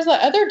as far as the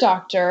other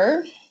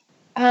doctor,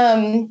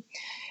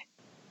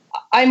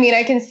 I mean,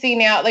 I can see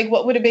now, like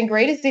what would have been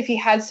great is if he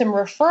had some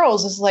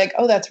referrals. It's like,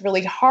 oh, that's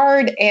really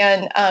hard.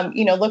 And,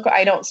 look,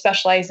 I don't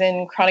specialize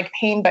in chronic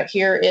pain, but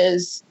here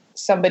is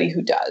somebody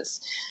who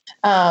does.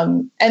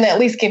 And at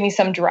least give me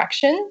some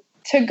direction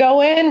to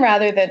go in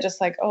rather than just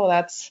like, oh,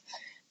 that's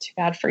too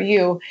bad for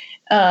you.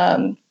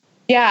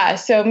 Yeah.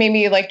 So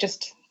maybe like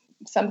just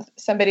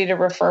somebody to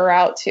refer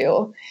out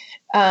to.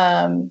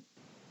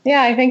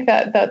 Yeah, I think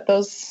that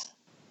those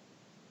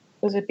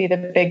would be the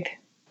big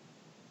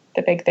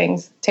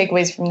things,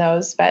 takeaways from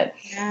those. But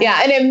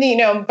yeah,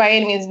 and by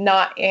any means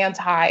not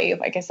anti,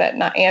 like I said,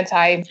 not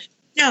anti.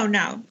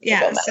 No.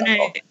 Yes.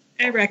 And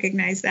I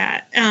recognize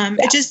that.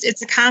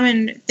 It's a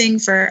common thing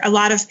for a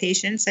lot of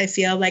patients. I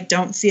feel like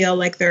don't feel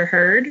like they're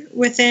heard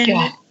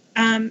within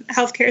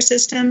healthcare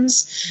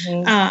systems,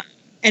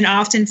 and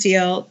often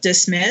feel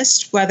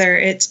dismissed, whether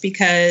it's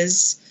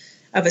because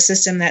of a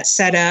system that's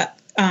set up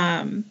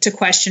to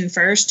question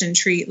first and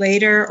treat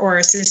later, or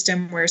a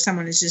system where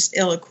someone is just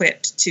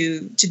ill-equipped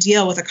to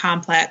deal with a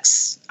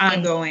complex,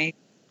 ongoing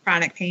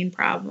chronic pain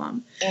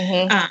problem.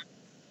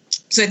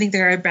 So I think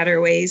there are better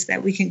ways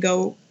that we can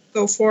go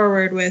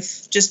forward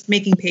with just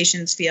making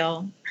patients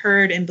feel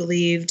heard and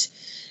believed,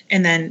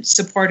 and then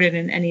supported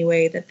in any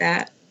way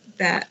that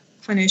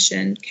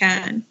clinician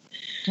can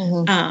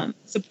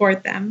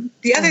support them.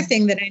 The other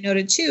thing that I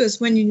noted too is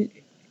when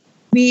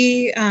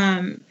we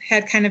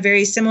had kind of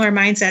very similar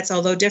mindsets,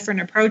 although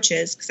different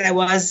approaches, because I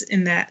was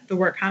in the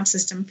work comp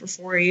system for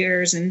 4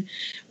 years and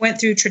went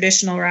through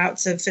traditional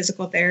routes of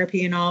physical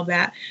therapy and all of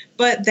that.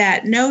 But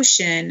that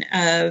notion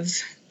of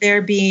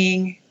there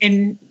being,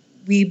 and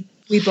we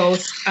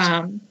both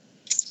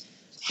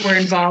were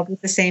involved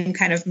with the same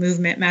kind of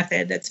movement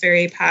method that's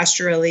very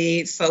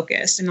posturally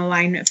focused and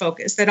alignment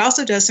focused, that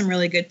also does some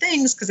really good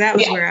things, because that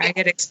was where I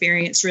had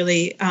experienced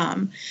really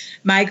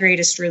my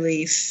greatest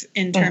relief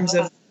in terms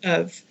of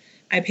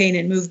my pain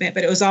and movement.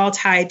 But it was all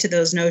tied to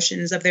those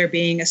notions of there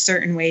being a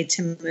certain way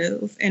to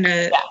move and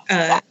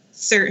a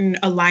certain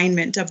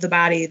alignment of the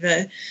body,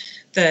 the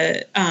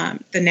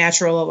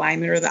natural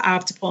alignment or the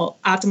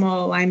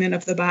optimal alignment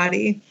of the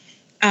body.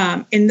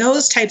 In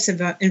those types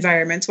of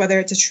environments, whether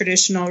it's a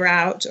traditional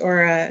route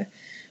or a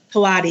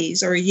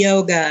Pilates or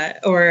yoga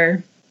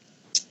or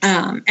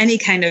any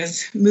kind of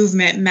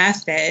movement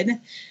method,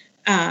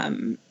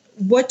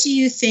 what do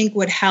you think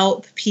would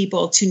help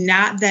people to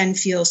not then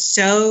feel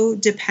so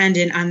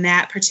dependent on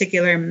that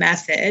particular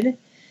method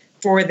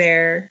for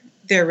their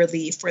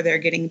relief, for their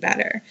getting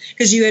better?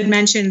 Because you had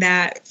mentioned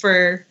that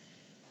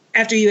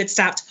after you had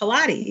stopped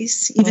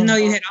Pilates, even though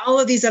you had all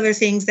of these other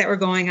things that were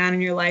going on in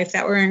your life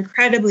that were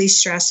incredibly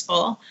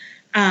stressful,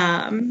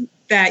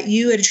 that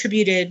you had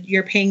attributed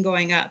your pain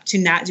going up to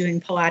not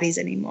doing Pilates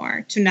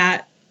anymore, to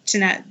not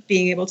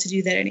being able to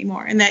do that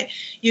anymore, and that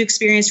you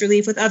experienced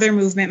relief with other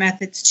movement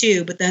methods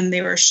too, but then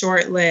they were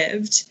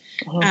short-lived,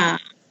 and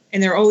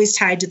they're always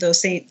tied to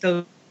those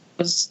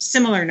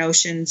similar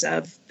notions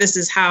of this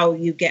is how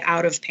you get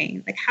out of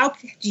pain. Like, how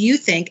do you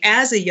think,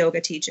 as a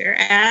yoga teacher,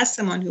 as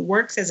someone who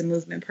works as a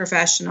movement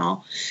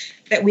professional,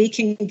 that we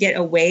can get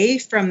away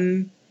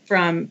from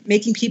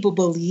making people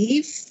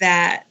believe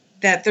that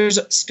there's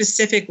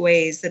specific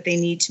ways that they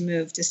need to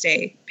move to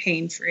stay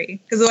pain-free?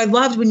 Because I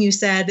loved when you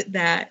said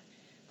that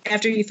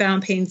after you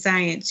found pain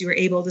science, you were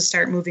able to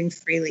start moving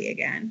freely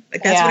again.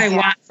 Like, that's what I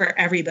want for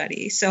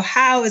everybody. So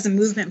how, as a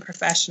movement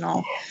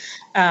professional,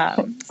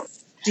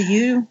 do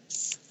you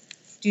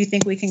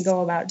think we can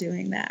go about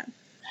doing that?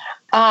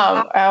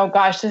 Oh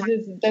gosh,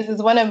 this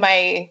is one of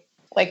my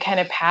like kind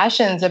of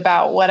passions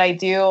about what I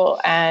do.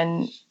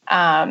 And,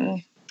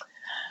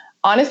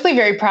 honestly,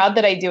 very proud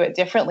that I do it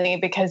differently,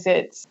 because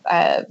it's,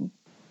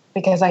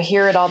 because I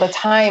hear it all the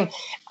time.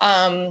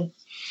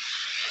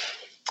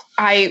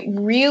 I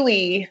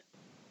really,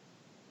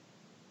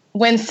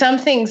 when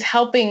something's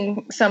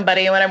helping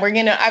somebody,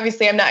 when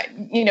obviously I'm not,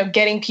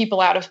 getting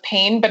people out of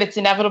pain, but it's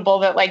inevitable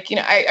that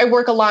I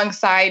work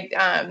alongside,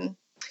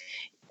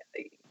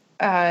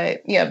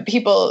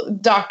 people,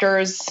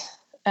 doctors,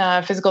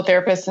 physical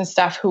therapists and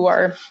stuff who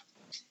are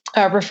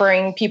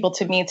referring people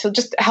to me to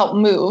just help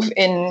move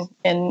in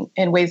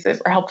ways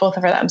that are helpful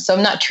for them. So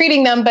I'm not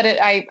treating them, but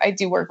I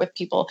do work with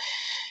people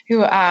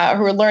who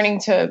are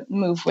learning to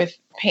move with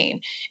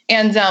pain.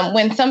 And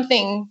when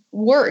something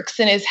works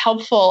and is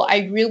helpful,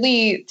 I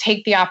really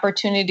take the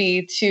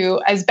opportunity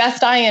to, as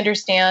best I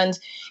understand,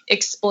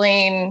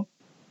 explain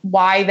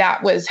why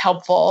that was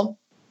helpful,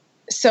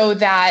 so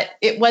that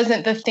it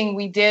wasn't the thing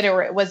we did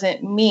or it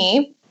wasn't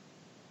me,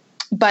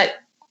 but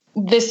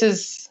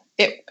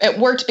it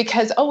worked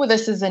because,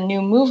 this is a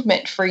new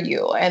movement for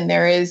you. And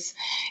there is,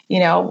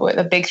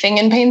 a big thing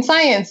in pain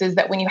science is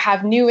that when you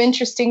have new,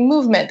 interesting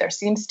movement, there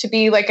seems to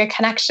be like a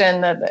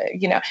connection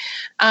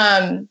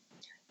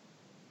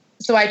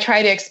so I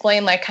try to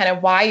explain like kind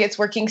of why it's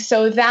working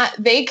so that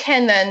they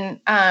can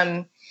then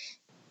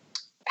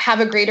have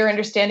a greater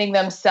understanding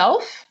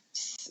themselves,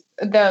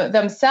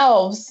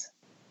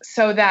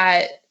 so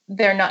that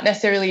they're not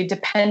necessarily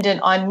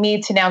dependent on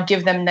me to now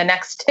give them the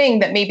next thing,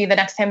 that maybe the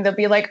next time they'll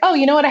be like, oh,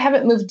 you know what? I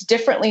haven't moved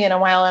differently in a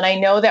while. And I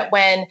know that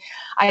when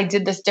I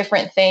did this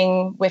different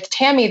thing with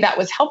Tami, that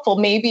was helpful.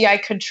 Maybe I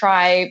could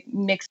try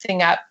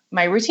mixing up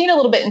my routine a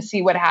little bit and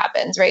see what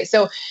happens. Right.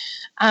 So,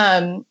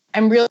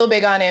 I'm real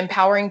big on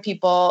empowering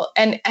people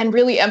and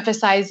really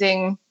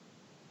emphasizing,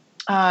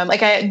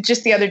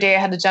 just the other day, I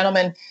had a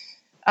gentleman,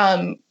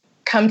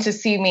 come to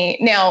see me.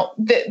 Now,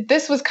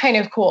 this was kind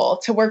of cool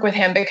to work with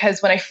him,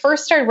 because when I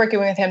first started working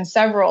with him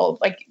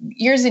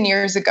years and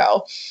years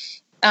ago,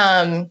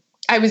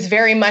 I was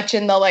very much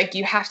in the,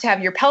 you have to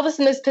have your pelvis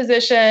in this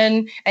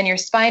position and your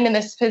spine in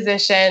this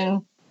position.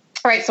 All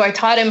right. So I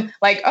taught him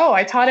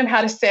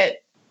how to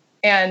sit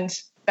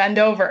and bend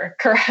over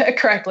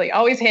correctly,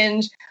 always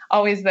hinge,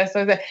 always this,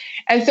 always that.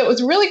 And so it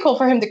was really cool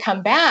for him to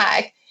come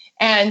back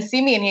and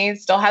see me, and he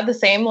still had the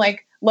same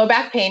low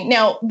back pain.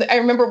 Now, I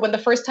remember when the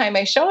first time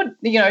I showed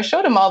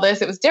him all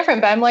this, it was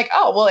different, but I'm like,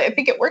 oh, well, I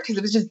think it worked because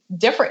it was just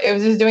different. It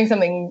was just doing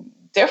something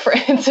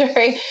different,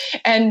 right?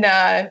 And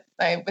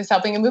I was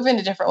helping him move in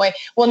a different way.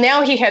 Well,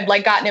 now he had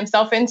gotten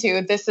himself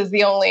into, this is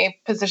the only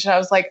position. I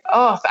was like,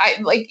 oh,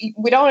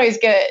 we don't always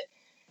get,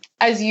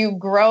 as you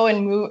grow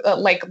and move,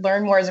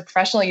 learn more as a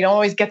professional, you don't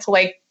always get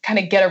to kind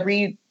of get a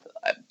read.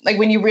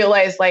 When you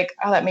realize oh,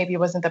 that maybe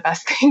wasn't the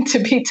best thing to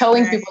be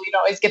telling people, you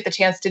don't always get the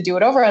chance to do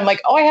it over. I'm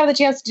like, oh, I have the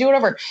chance to do it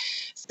over.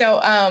 So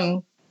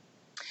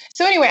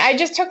anyway, I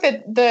just took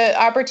the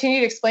opportunity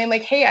to explain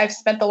hey, I've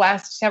spent the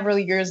last several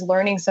years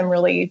learning some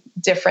really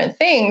different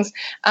things.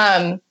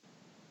 And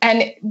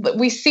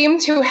we seem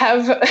to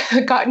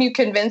have gotten you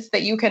convinced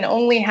that you can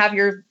only have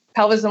your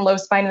pelvis and low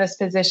spine in this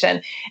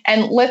position.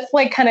 And let's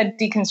kind of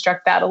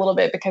deconstruct that a little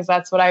bit, because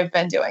that's what I've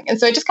been doing. And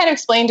so I just kind of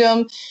explained to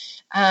him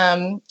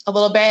a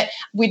little bit.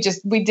 We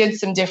did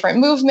some different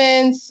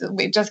movements.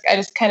 I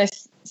just kind of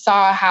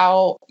saw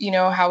how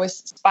his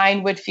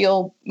spine would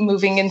feel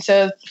moving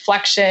into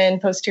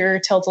flexion, posterior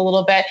tilt a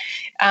little bit.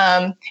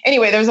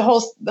 Anyway, there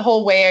was the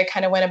whole way I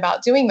kind of went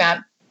about doing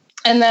that.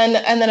 And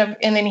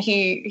then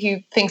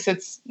he thinks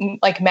it's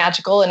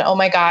magical, and oh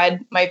my God,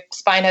 my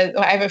spine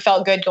I haven't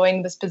felt good going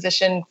to this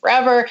position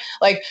forever.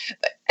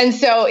 And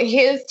so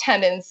his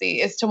tendency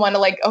is to want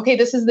to okay,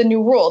 this is the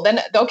new rule. Then,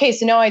 okay,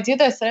 so now I do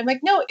this. And I'm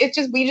like, no,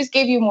 we just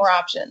gave you more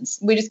options.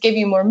 We just gave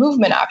you more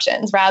movement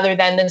options rather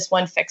than this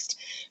one fixed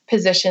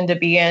position to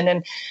be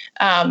in.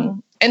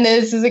 And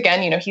this is,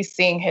 again, he's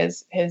seeing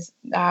his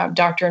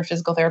doctor and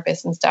physical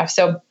therapist and stuff.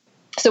 So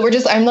we're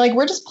just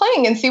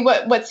playing and see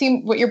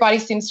what your body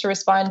seems to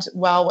respond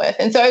well with.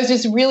 And so I was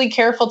just really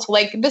careful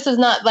to this is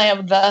not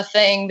the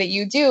thing that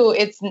you do.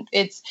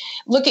 It's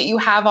look at, you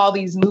have all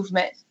these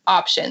movement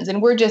options,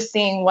 and we're just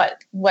seeing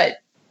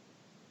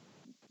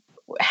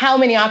how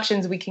many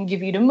options we can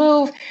give you to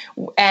move.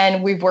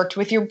 And we've worked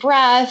with your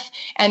breath,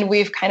 and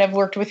we've kind of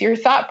worked with your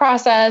thought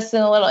process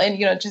and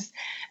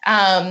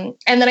and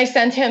then I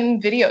sent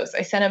him videos.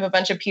 I sent him a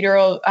bunch of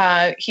Peter.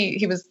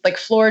 He was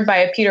floored by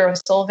a Peter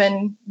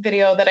O'Sullivan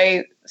video that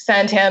I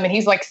sent him, and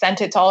he's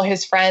sent it to all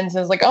his friends.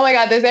 And was oh my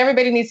God,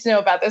 everybody needs to know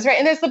about this, right?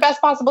 And it's the best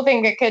possible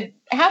thing that could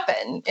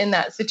happen in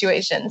that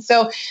situation.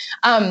 So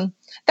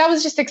that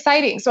was just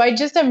exciting. So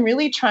I'm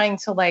really trying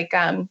to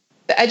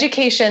the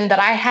education that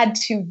I had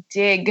to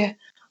dig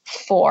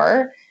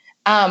for.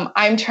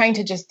 I'm trying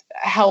to just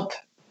help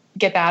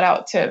get that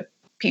out to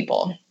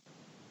people.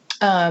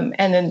 And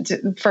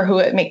then for who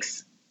it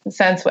makes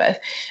sense with.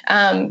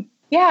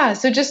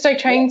 So just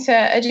trying to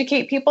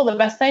educate people the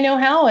best I know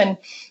how,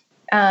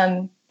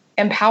 and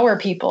empower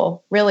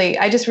people. Really,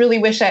 I just really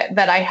wish that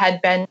I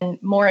had been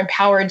more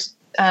empowered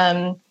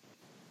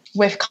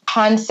with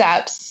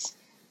concepts,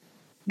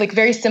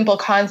 very simple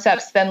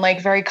concepts, than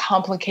very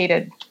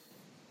complicated,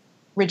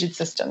 rigid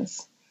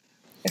systems,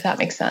 if that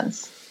makes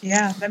sense.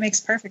 Yeah, that makes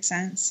perfect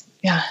sense.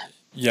 Yeah.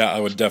 Yeah, I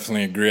would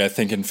definitely agree. I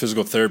think in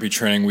physical therapy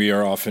training, we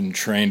are often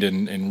trained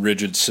in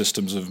rigid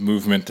systems of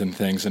movement and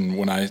things. And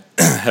when I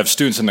have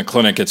students in the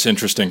clinic, it's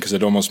interesting because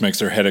it almost makes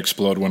their head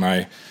explode when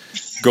I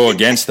go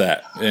against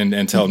that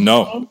and tell them,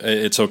 no,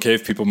 it's okay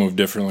if people move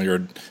differently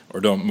or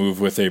don't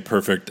move with a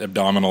perfect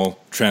abdominal,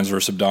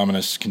 transverse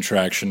abdominis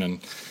contraction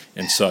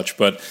and such.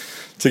 But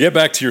to get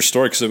back to your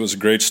story, because it was a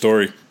great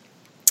story,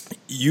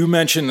 you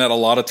mentioned that a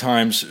lot of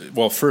times,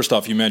 well, first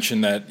off, you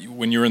mentioned that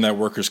when you were in that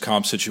workers'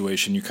 comp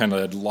situation, you kind of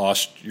had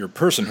lost your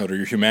personhood or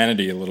your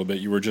humanity a little bit.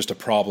 You were just a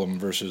problem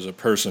versus a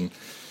person.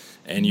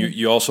 And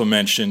you also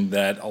mentioned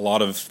that a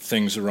lot of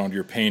things around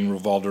your pain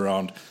revolved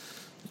around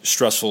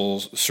stressful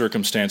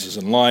circumstances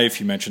in life.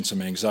 You mentioned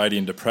some anxiety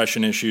and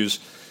depression issues.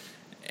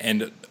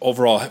 And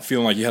overall,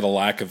 feeling like you had a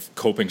lack of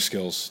coping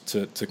skills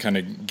to kind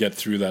of get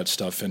through that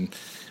stuff. And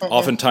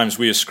oftentimes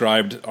we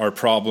ascribed our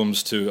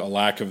problems to a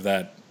lack of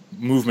that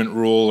movement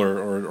rule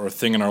or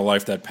thing in our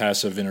life, that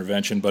passive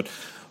intervention. But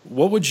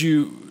what would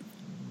you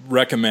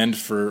recommend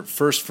for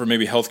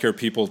maybe healthcare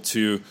people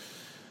to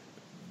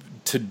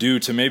to do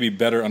to maybe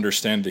better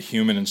understand the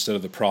human instead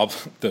of the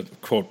problem, the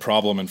quote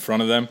problem in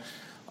front of them?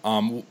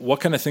 What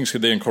kind of things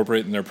could they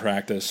incorporate in their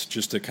practice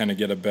just to kind of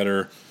get a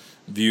better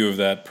view of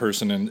that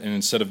person, and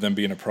instead of them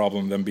being a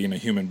problem, them being a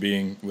human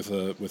being with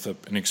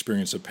an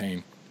experience of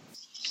pain?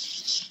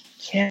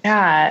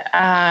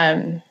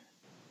 Yeah.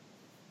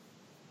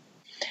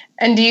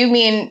 And do you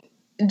mean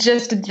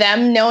just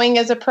them knowing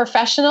as a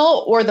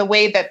professional, or the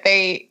way that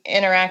they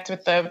interact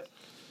with the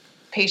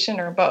patient,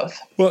 or both?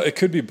 Well, it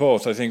could be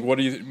both. I think what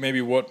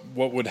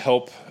would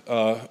help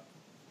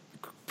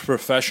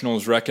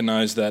professionals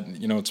recognize that,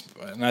 it's,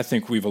 and I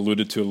think we've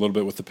alluded to a little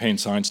bit with the pain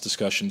science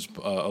discussions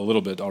a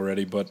little bit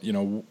already, but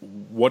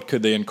what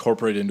could they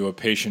incorporate into a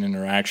patient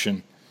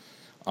interaction?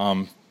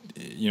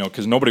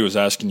 Because nobody was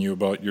asking you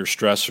about your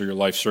stress or your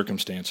life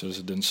circumstances.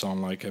 It didn't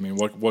sound like. I mean,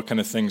 what kind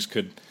of things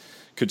could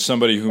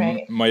somebody who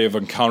might have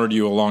encountered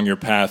you along your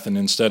path, and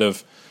instead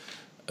of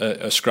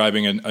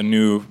ascribing a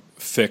new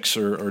fix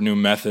or new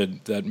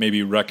method, that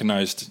maybe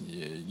recognized,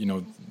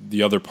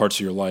 the other parts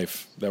of your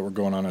life that were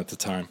going on at the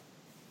time?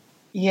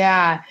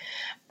 Yeah.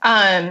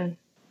 I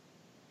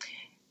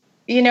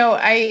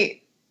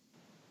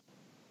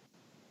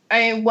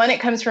when it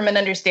comes from an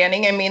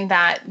understanding, I mean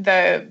that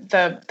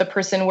the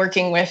person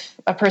working with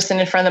a person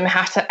in front of them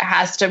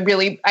has to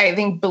really, I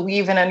think,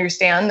 believe and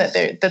understand that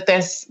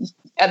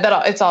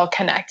it's all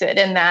connected,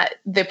 and that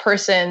the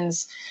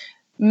person's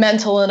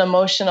mental and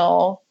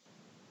emotional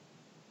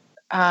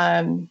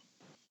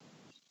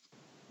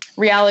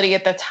reality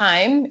at the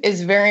time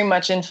is very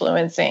much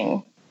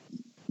influencing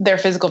their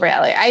physical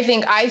reality. I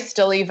think I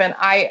still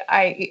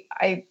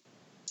I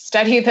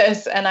study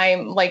this, and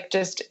I'm like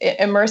just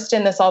immersed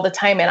in this all the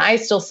time. And I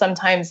still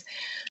sometimes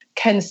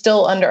can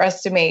still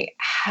underestimate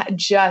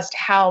just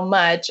how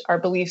much our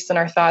beliefs and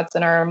our thoughts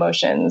and our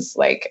emotions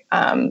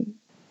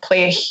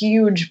play a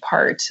huge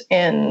part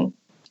in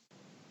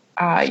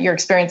your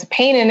experience of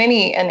pain and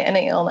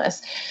any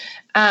illness.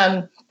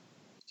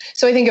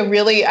 So I think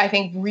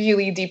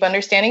really deep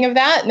understanding of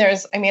that. And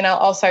there's,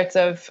 all sorts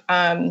of,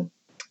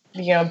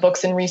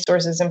 books and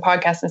resources and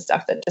podcasts and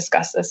stuff that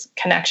discuss this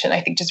connection.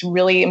 I think just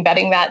really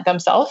embedding that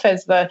themselves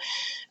as a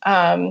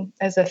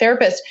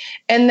therapist.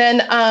 And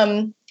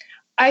then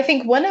I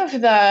think one of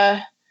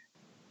the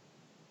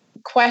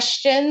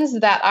questions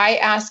that I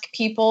ask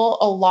people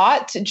a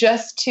lot,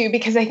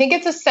 because I think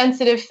it's a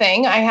sensitive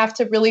thing, I have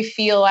to really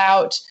feel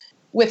out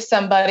with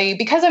somebody.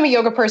 Because I'm a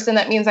yoga person,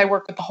 that means I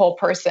work with the whole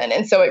person.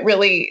 And so it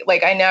really,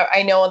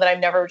 I know that I'm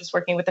never just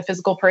working with the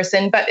physical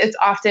person, but it's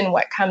often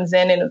what comes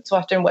in, and it's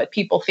often what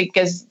people think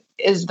is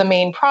the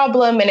main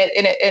problem, and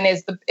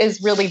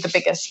is really the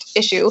biggest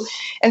issue.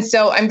 And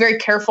so I'm very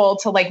careful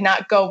to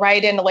not go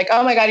right into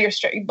oh my God, you're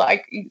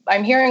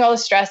I'm hearing all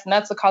this stress and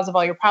that's the cause of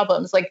all your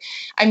problems.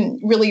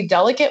 I'm really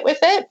delicate with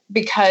it,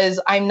 because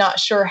I'm not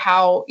sure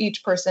how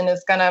each person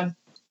is gonna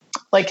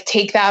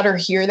take that or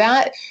hear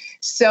that.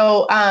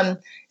 So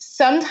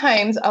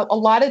sometimes, a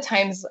lot of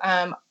times,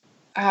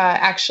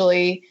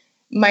 actually,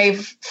 my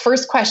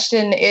first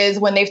question is,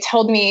 when they've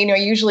told me, I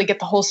usually get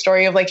the whole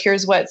story of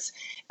here's what's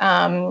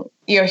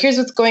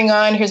going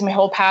on, here's my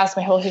whole past,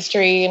 my whole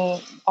history,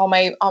 and all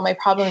my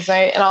problems.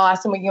 And I'll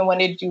ask them, when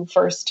did you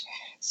first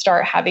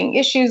start having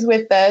issues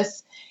with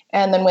this?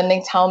 And then when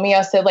they tell me,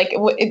 I'll say,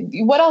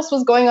 what else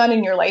was going on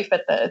in your life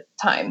at the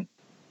time?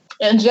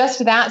 And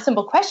just that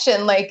simple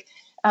question,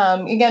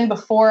 again,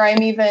 before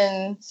I'm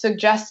even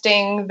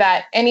suggesting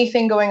that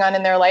anything going on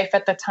in their life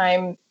at the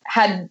time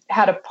had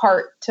a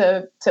part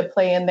to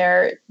play in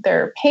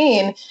their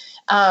pain,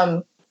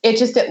 it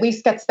just at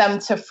least gets them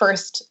to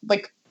first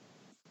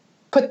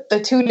put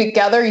the two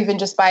together, even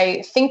just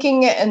by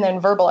thinking it and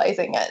then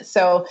verbalizing it.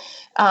 So,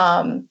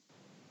 and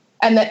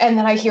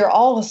then I hear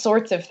all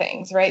sorts of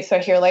things, right? So I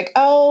hear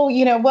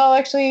well,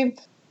 actually,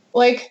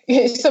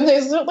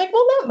 sometimes well,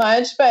 not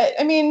much, but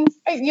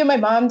my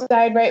mom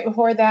died right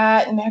before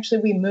that, and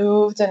actually we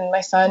moved, and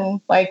my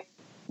son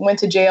went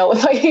to jail.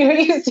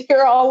 You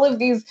hear all of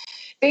these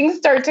things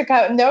start to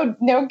come.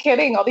 No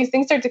kidding. All these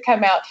things start to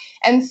come out.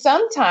 And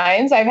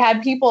sometimes I've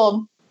had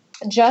people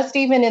just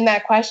even in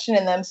that question,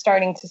 and them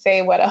starting to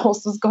say what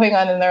else was going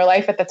on in their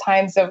life at the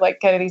times of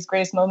kind of these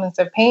greatest moments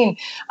of pain.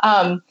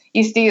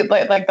 You see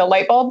the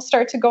light bulbs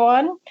start to go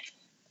on.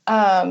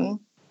 And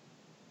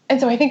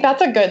so I think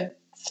that's a good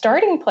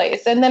starting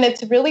place. And then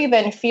it's really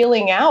then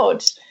feeling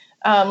out,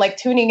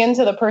 tuning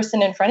into the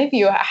person in front of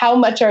you. How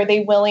much are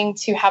they willing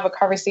to have a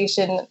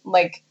conversation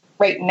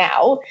right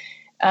now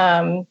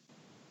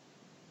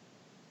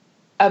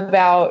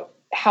about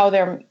how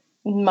their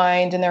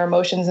mind and their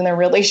emotions and their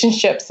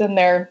relationships and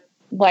their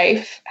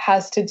life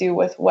has to do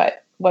with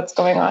what's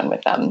going on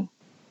with them.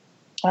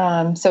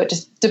 So it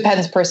just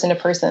depends person to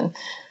person.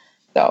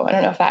 So I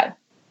don't know if that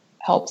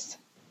helps.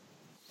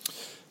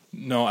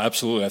 No,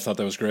 absolutely. I thought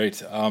that was great.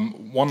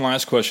 One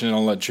last question, and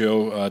I'll let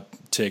Joe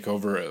take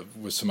over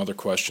with some other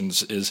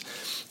questions, is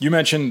you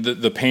mentioned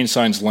that the pain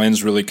science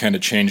lens really kind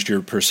of changed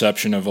your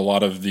perception of a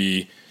lot of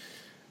the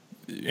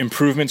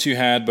improvements you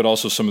had, but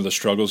also some of the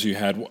struggles you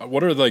had.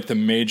 What are the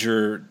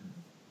major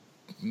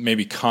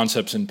maybe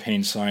concepts in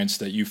pain science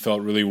that you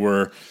felt really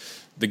were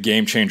the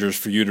game changers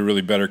for you to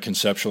really better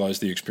conceptualize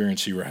the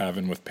experience you were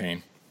having with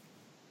pain?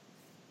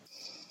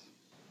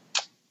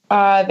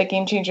 The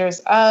game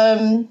changers.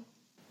 I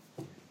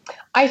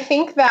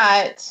think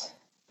that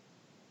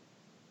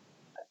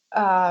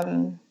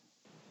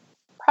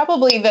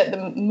probably that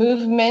the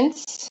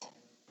movements,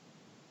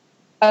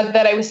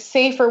 that I was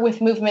safer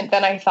with movement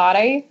than I thought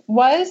I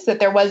was, that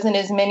there wasn't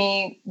as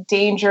many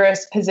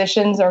dangerous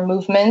positions or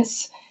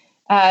movements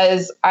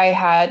as I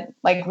had,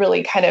 like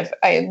really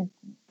I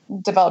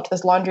developed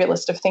this laundry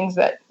list of things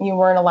that you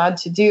weren't allowed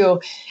to do.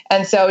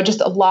 And so just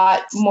a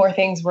lot more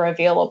things were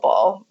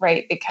available,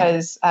 right?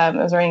 Because I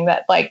was learning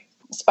that like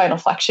spinal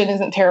flexion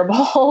isn't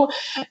terrible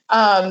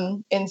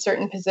in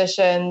certain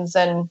positions.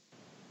 And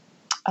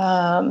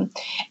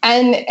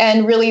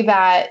really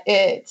that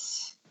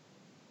it's,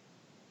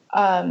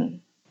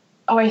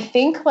 I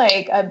think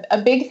like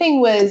a big thing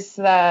was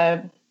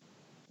the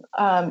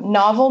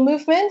novel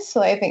movements.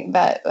 So I think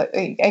that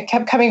I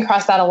kept coming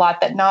across that a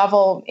lot, that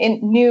novel,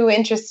 new,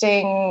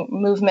 interesting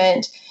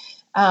movement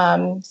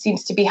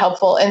seems to be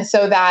helpful. And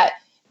so that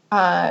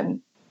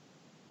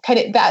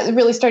that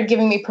really started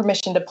giving me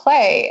permission to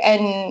play.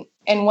 And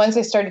once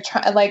I started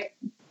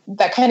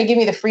that kind of gave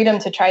me the freedom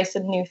to try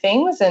some new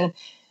things. And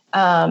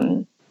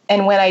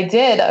when I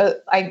did,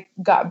 I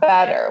got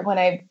better. When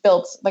I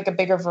built like a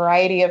bigger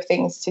variety of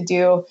things to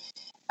do,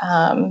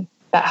 that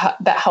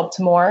helped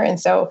more. And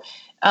so,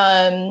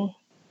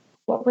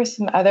 what were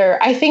some other,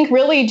 I think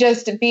really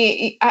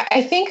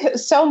I think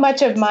so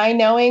much of my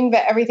knowing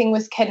that everything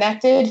was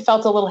connected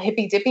felt a little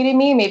hippy dippy to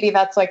me. Maybe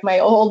that's like my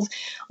old,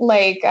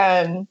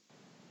 the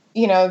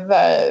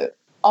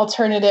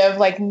alternative,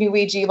 like new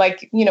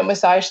agey,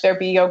 massage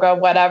therapy, yoga,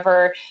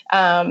 whatever.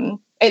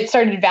 It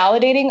started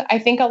validating, I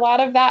think, a lot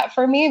of that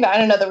for me. But I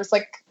don't know, there was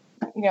like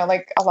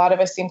a lot of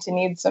us seem to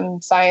need some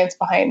science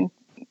behind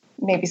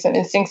maybe some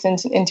instincts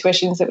and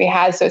intuitions that we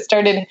had. So it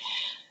started,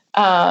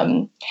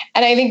 and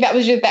I think that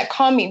was just, that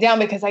calmed me down,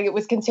 because it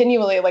was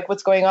continually like,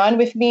 what's going on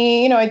with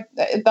me?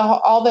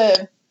 All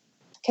the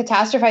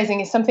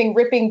catastrophizing is something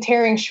ripping,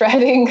 tearing,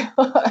 shredding,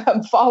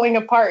 falling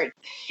apart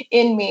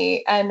in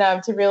me.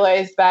 And to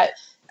realize that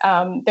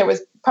there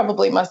was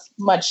probably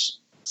much,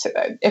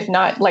 if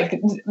not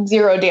like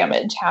zero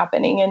damage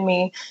happening in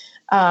me.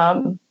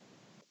 And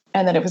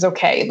that it was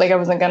okay. Like I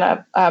wasn't going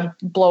to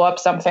blow up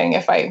something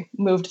if I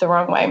moved the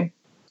wrong way.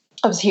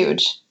 That was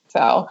huge.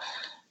 So,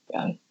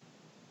 yeah.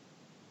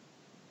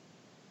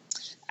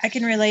 I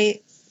can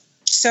relate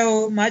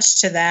so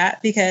much to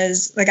that,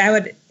 because like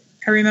I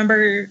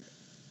remember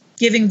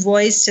giving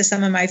voice to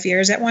some of my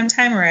fears at one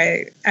time,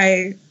 where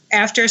I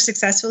after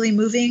successfully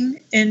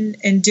moving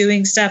and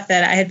doing stuff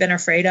that I had been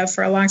afraid of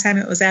for a long time.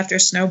 It was after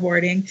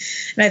snowboarding.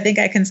 And I think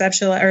I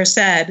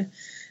said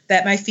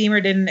that my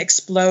femur didn't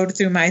explode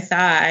through my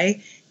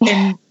thigh,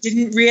 and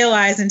didn't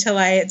realize until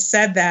I had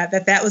said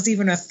that was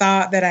even a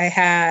thought that I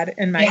had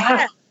in my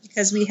head,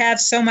 because we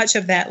have so much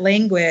of that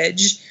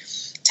language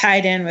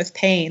tied in with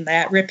pain,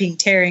 that ripping,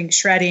 tearing,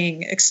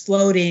 shredding,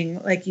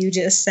 exploding, like you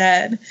just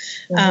said,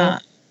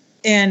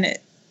 and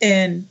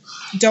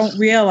don't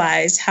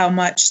realize how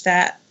much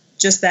that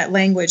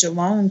language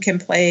alone can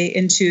play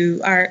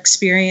into our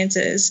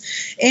experiences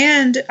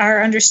and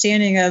our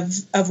understanding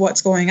of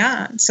what's going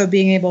on. So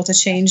being able to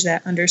change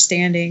that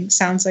understanding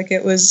sounds like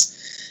it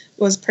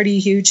was pretty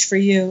huge for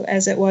you,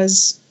 as it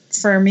was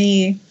for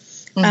me.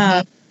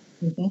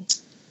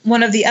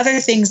 One of the other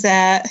things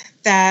that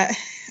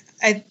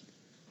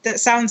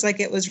sounds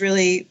like it was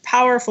really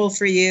powerful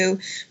for you,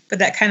 but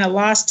that kind of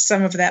lost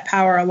some of that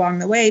power along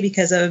the way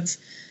because of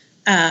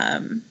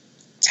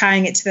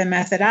tying it to the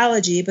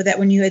methodology. But that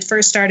when you had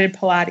first started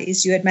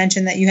Pilates, you had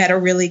mentioned that you had a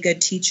really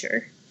good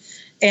teacher,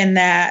 and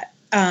that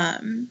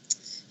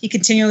he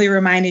continually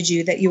reminded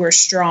you that you were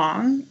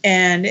strong,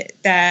 and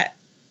that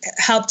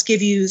helped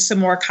give you some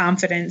more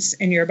confidence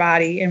in your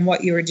body and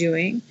what you were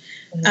doing.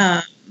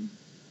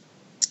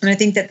 And I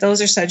think that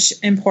those are such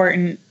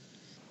important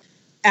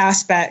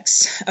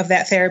aspects of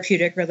that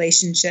therapeutic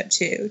relationship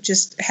too.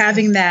 Just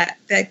having that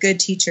good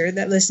teacher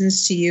that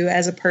listens to you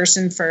as a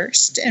person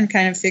first and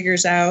kind of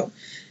figures out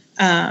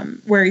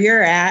where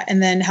you're at,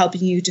 and then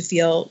helping you to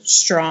feel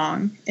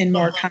strong and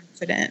more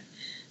confident.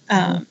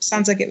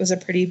 Sounds like it was a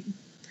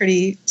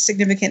pretty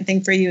significant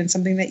thing for you, and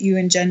something that you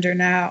engender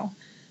now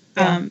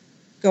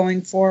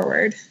going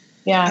forward.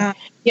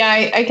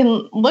 I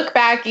can look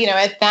back,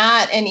 at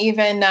that, and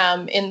even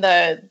in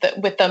the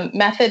with the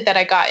method that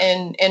I got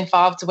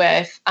involved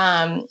with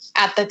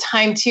at the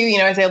time too.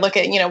 As I look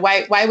at,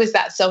 why was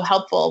that so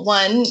helpful?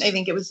 One, I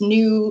think it was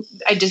new.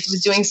 I just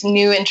was doing some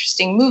new,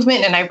 interesting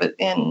movement,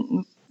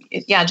 and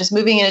just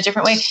moving in a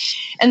different way.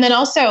 And then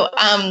also,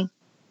 I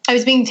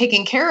was being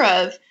taken care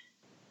of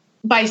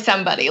by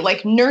somebody,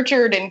 like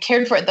nurtured and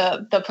cared for.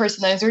 The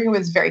person that I was working with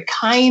was very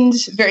kind,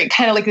 very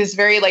kind of like this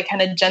very like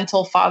kind of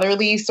gentle,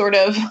 fatherly sort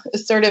of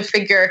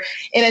figure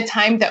in a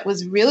time that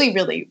was really,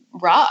 really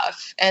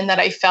rough, and that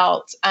I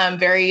felt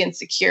very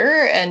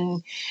insecure.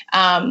 And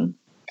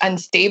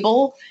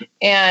unstable,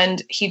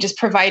 and he just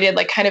provided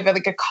like kind of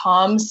like a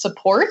calm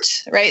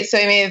support, right? So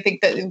I mean, I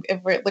think that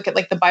if we look at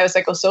like the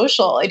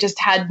biopsychosocial, it just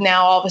had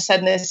now all of a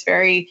sudden this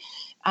very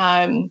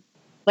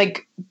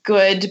like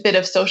good bit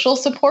of social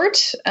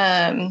support.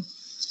 And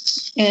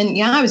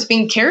yeah, I was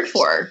being cared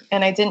for,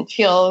 and I didn't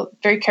feel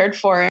very cared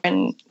for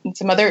in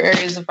some other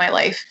areas of my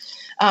life.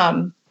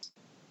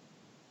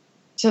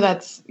 So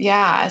that's,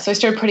 yeah. So I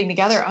started putting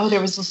together,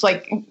 there was this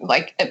like,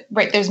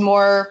 right. There's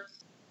more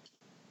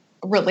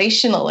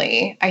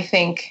relationally, I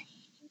think,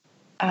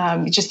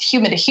 just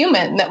human to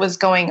human that was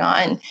going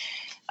on,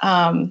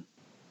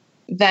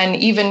 than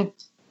even,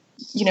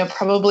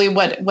 probably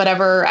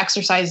whatever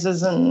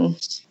exercises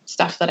and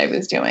stuff that I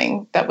was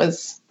doing. That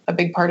was a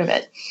big part of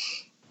it.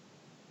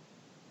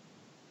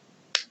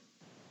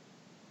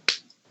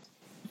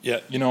 Yeah.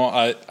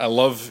 I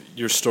love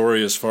your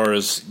story as far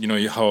as,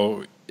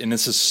 how, and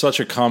this is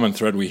such a common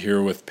thread we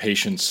hear with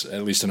patients,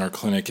 at least in our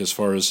clinic, as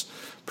far as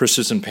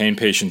persistent pain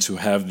patients who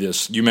have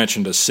this. You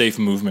mentioned a safe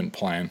movement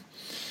plan.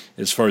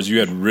 As far as you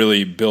had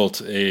really built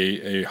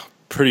a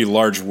pretty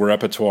large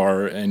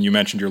repertoire, and you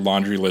mentioned your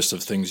laundry list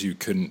of things you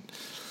couldn't,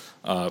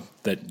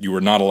 that you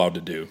were not allowed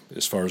to do,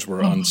 as far as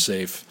were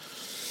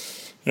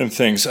unsafe and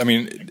things. I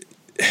mean,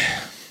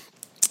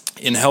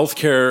 in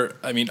healthcare,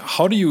 I mean,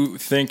 how do you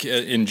think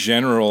in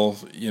general,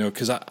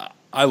 because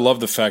I love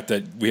the fact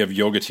that we have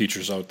yoga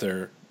teachers out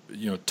there,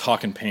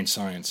 talking pain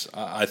science.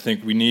 I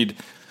think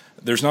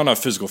there's not enough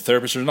physical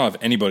therapists, there's not enough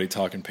anybody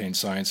talking pain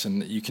science.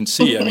 And you can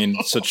see, I mean,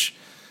 such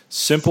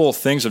simple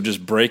things of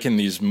just breaking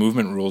these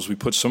movement rules. We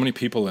put so many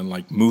people in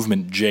like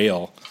movement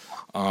jail.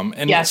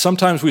 And yes.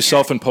 Sometimes we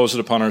self-impose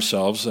it upon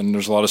ourselves, and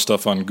there's a lot of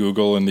stuff on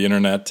Google and the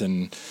internet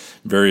and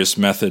various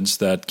methods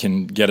that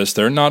can get us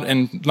there. Not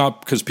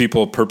because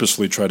people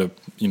purposely try to,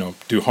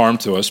 do harm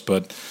to us,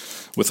 but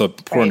with a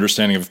poor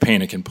understanding of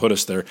pain, it can put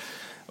us there.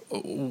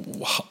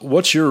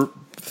 What's your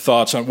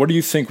thoughts on what do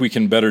you think we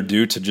can better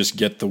do to just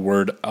get the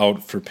word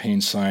out for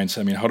pain science?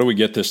 I mean, how do we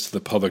get this to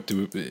the public?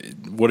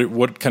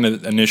 What kind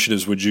of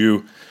initiatives would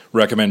you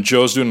recommend?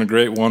 Joe's doing a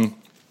great one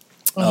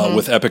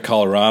with Epic,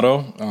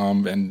 Colorado,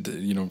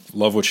 and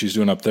love what she's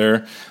doing up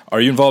there.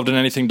 Are you involved in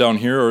anything down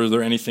here, or is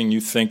there anything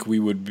you think we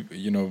would,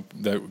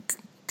 that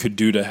could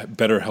do to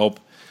better help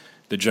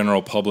the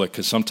general public?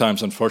 Because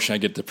sometimes, unfortunately, I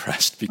get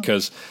depressed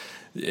because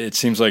it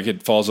seems like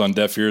it falls on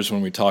deaf ears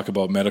when we talk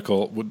about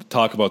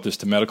this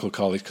to medical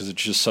colleagues, because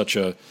it's just such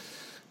a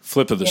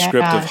flip of the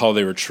script of how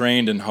they were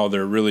trained and how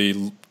they're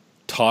really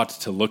taught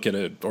to look at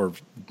it, or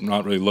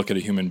not really look at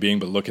a human being,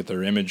 but look at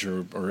their image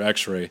or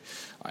x-ray.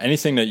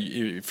 Anything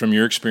that from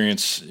your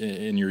experience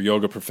in your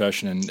yoga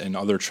profession and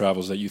other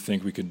travels that you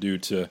think we could do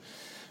to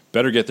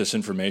better get this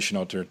information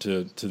out there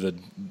to the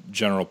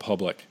general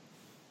public?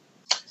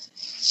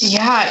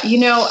 Yeah,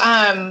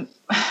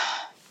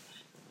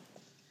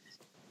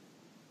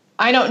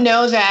 I don't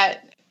know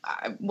that.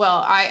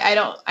 Well, I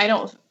don't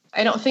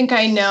think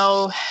I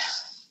know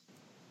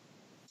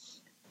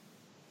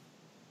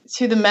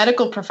to the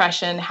medical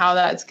profession how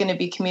that's going to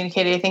be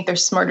communicated. I think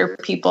there's smarter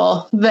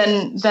people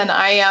than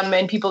I am,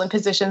 and people in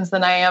positions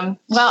than I am.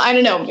 Well, I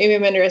don't know. Maybe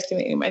I'm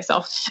underestimating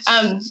myself.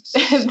 I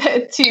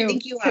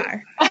think you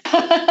are.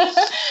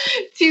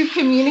 To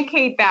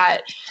communicate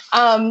that.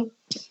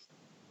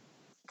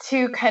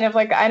 To kind of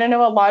like, I don't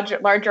know, a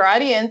larger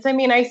audience. I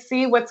mean, I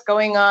see what's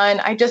going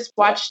on. I just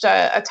watched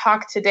a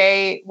talk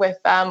today with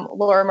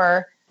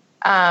Lorimer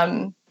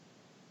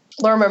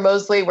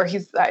Mosley, where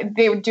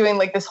they were doing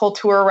like this whole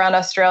tour around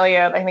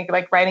Australia, I think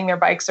like riding their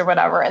bikes or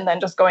whatever, and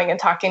then just going and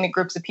talking to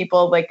groups of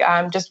people, like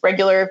just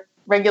regular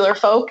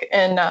folk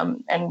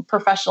and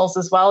professionals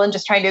as well, and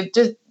just trying to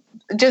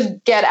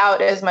just get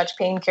out as much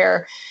pain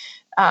care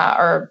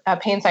or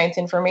pain science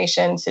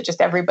information to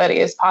just everybody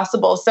as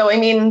possible. So I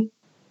mean,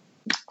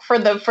 for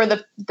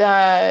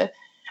the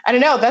I don't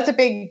know, that's a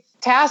big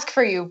task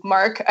for you,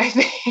 Mark. I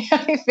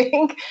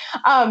think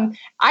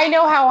I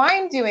know how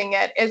I'm doing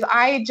it is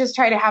I just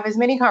try to have as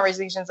many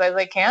conversations as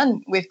I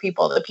can with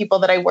the people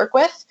that I work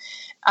with.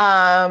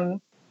 Like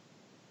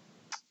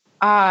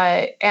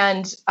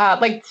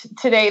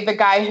today, the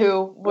guy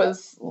who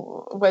was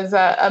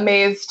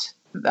amazed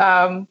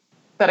that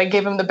I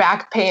gave him the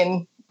back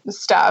pain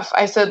stuff.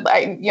 I said,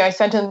 I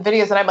sent him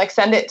videos, and I'm like,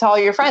 send it to all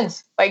your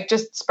friends. Like,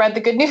 just spread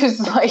the good news.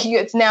 Like,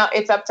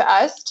 it's up to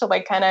us to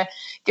like kind of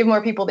give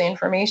more people the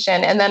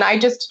information. And then I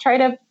just try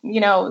to,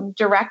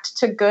 direct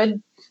to good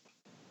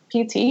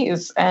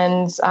PTs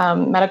and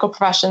medical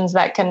professions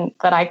that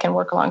I can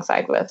work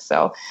alongside with.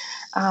 So,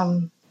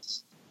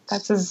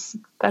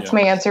 that's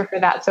my answer for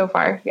that so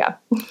far. Yeah.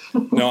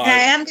 No, I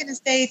am going to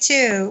say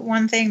too,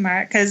 one thing,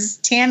 Mark, because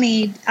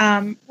Tami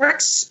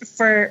works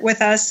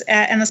with us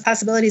at Endless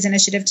Possibilities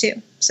Initiative too.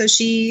 So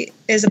she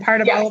is a part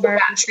of all of our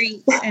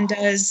retreats and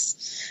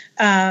does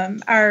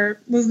our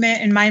movement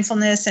and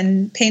mindfulness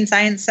and pain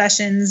science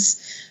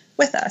sessions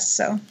with us.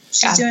 So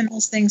she's doing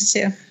those things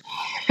too.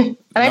 And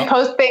I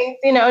post things,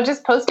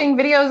 just posting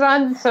videos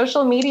on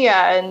social media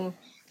and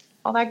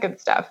all that good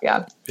stuff.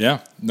 Yeah.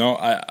 No,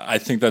 I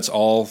think that's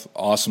all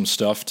awesome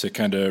stuff to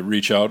kind of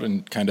reach out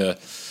and kind of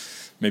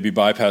maybe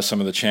bypass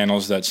some of the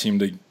channels that seem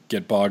to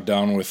get bogged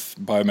down with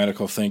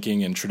biomedical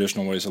thinking and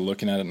traditional ways of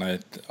looking at it.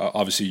 And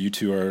obviously you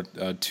two are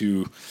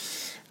two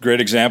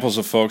great examples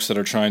of folks that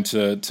are trying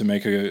to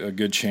make a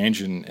good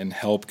change and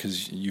help,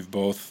 because you've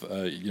both,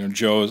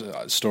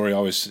 Joe's story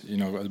always,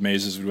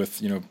 amazes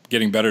with,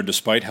 getting better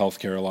despite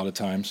healthcare a lot of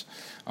times.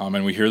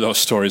 And we hear those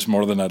stories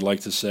more than I'd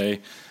like to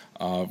say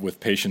with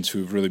patients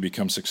who've really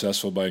become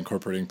successful by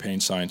incorporating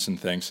pain science and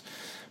things.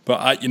 But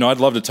I'd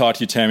love to talk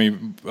to you,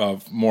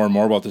 Tami, more and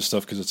more about this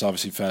stuff, because it's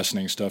obviously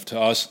fascinating stuff to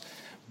us.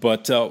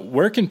 But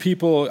where can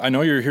people, I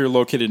know you're here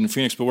located in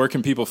Phoenix, but where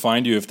can people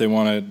find you if they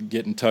want to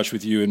get in touch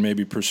with you and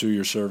maybe pursue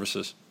your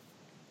services?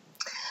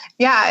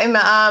 Yeah,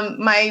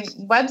 my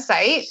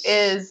website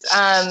is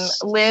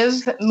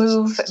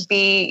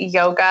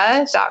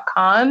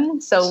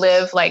livemovebeyoga.com. So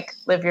live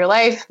your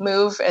life,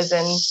 move as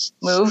in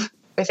move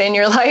within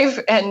your life,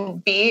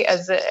 and be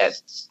as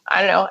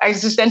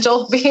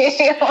existential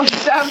being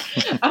stuff,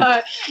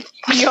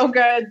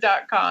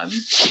 yoga.com.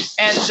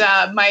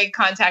 And my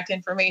contact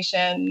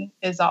information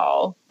is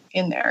all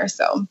in there.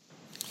 So.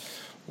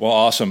 Well,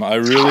 awesome. I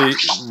really,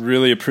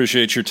 really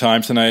appreciate your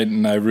time tonight,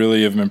 and I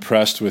really am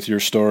impressed with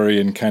your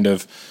story and kind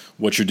of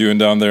what you're doing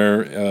down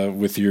there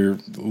with your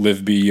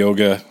Live Be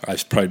Yoga. I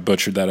probably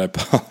butchered that. I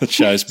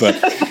apologize, but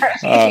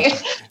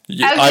as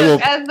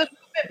the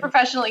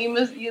professional, you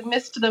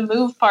missed the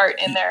move part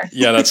in there.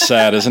 Yeah, that's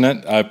sad, isn't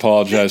it? I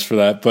apologize for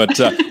that. But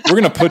we're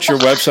going to put your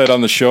website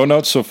on the show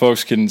notes so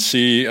folks can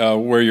see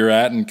where you're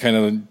at and kind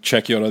of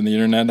check you out on the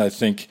internet. I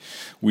think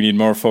we need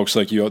more folks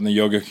like you out in the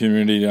yoga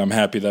community. I'm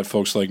happy that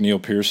folks like Neil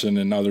Pearson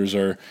and others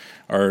are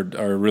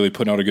really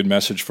putting out a good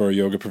message for our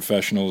yoga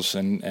professionals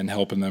and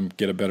helping them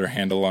get a better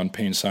handle on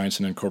pain science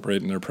and incorporate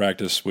it in their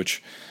practice,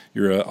 which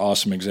you're an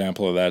awesome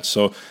example of that.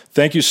 So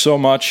thank you so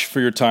much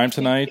for your time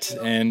tonight,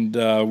 and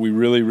we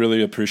really,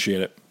 really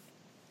appreciate it.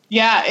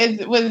 Yeah,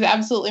 it was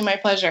absolutely my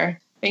pleasure.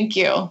 Thank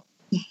you.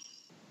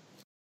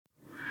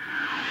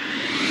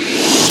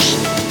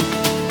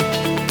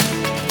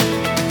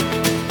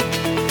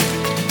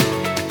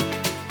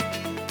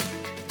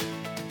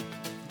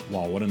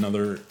 Wow, what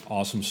another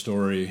awesome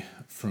story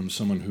from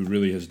someone who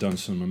really has done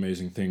some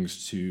amazing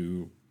things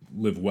to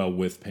live well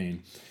with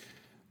pain.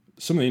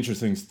 Some of the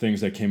interesting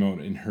things that came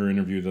out in her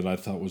interview that I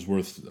thought was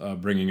worth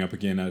bringing up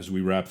again as we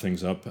wrap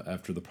things up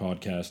after the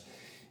podcast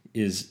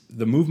is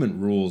the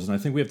movement rules. And I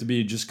think we have to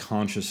be just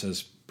conscious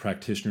as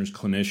practitioners,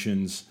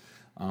 clinicians,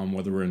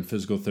 whether we're in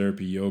physical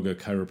therapy, yoga,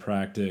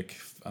 chiropractic,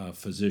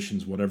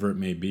 physicians, whatever it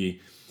may be.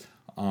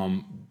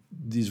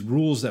 These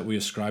rules that we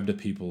ascribe to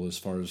people as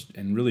far as,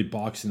 and really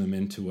boxing them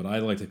into what I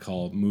like to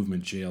call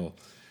movement jail,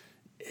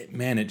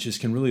 it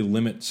just can really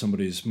limit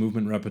somebody's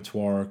movement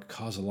repertoire,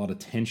 cause a lot of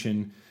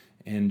tension,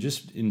 and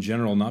just in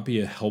general not be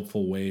a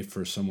helpful way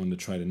for someone to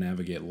try to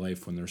navigate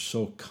life when they're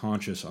so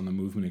conscious on the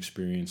movement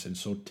experience and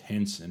so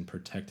tense and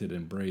protected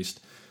and braced.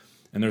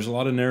 And there's a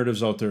lot of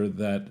narratives out there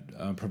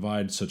that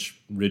provide such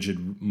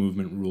rigid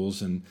movement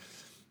rules, and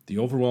the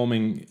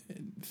overwhelming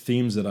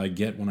themes that I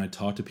get when I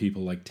talk to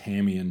people like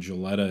Tami and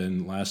Joletta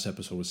in last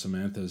episode with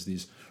Samantha is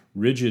these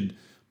rigid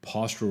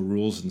postural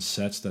rules and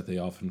sets that they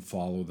often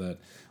follow, that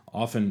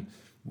often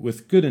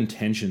with good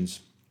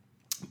intentions,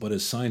 but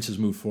as science has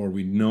moved forward,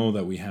 we know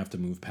that we have to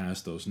move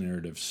past those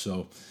narratives.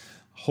 So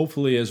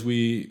hopefully as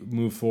we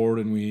move forward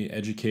and we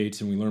educate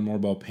and we learn more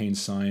about pain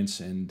science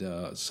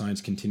and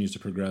science continues to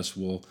progress,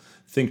 we'll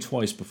think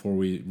twice before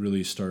we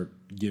really start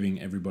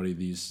giving everybody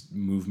these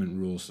movement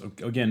rules.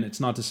 Again, it's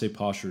not to say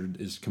posture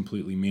is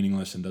completely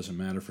meaningless and doesn't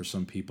matter for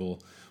some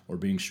people, or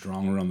being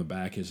stronger on the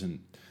back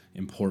isn't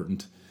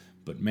important.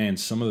 But man,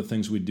 some of the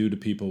things we do to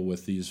people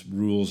with these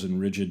rules and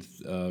rigid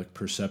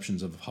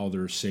perceptions of how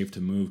they're safe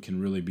to move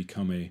can really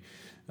become a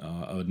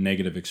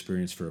negative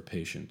experience for a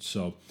patient.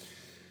 So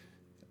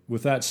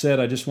with that said,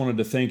 I just wanted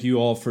to thank you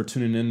all for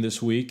tuning in this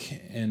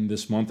week and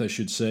this month, I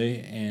should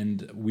say,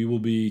 and we will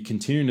be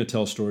continuing to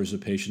tell stories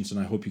of patients, and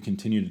I hope you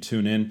continue to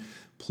tune in.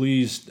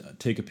 Please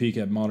take a peek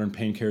at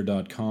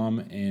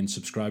modernpaincare.com and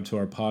subscribe to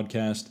our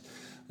podcast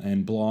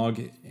and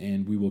blog,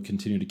 and we will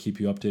continue to keep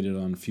you updated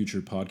on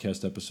future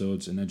podcast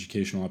episodes and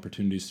educational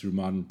opportunities through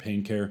Modern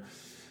Pain Care.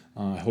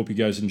 I hope you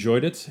guys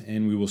enjoyed it,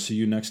 and we will see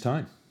you next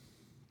time.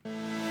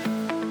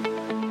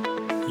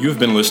 You have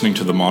been listening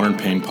to the Modern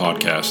Pain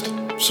Podcast.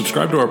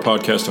 Subscribe to our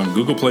podcast on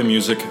Google Play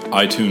Music,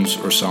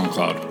 iTunes, or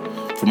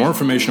SoundCloud. For more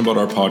information about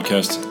our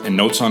podcast and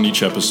notes on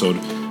each episode,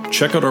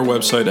 check out our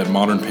website at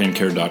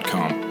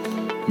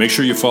modernpaincare.com. Make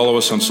sure you follow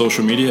us on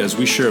social media as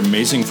we share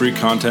amazing free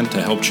content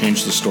to help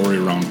change the story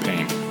around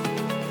pain.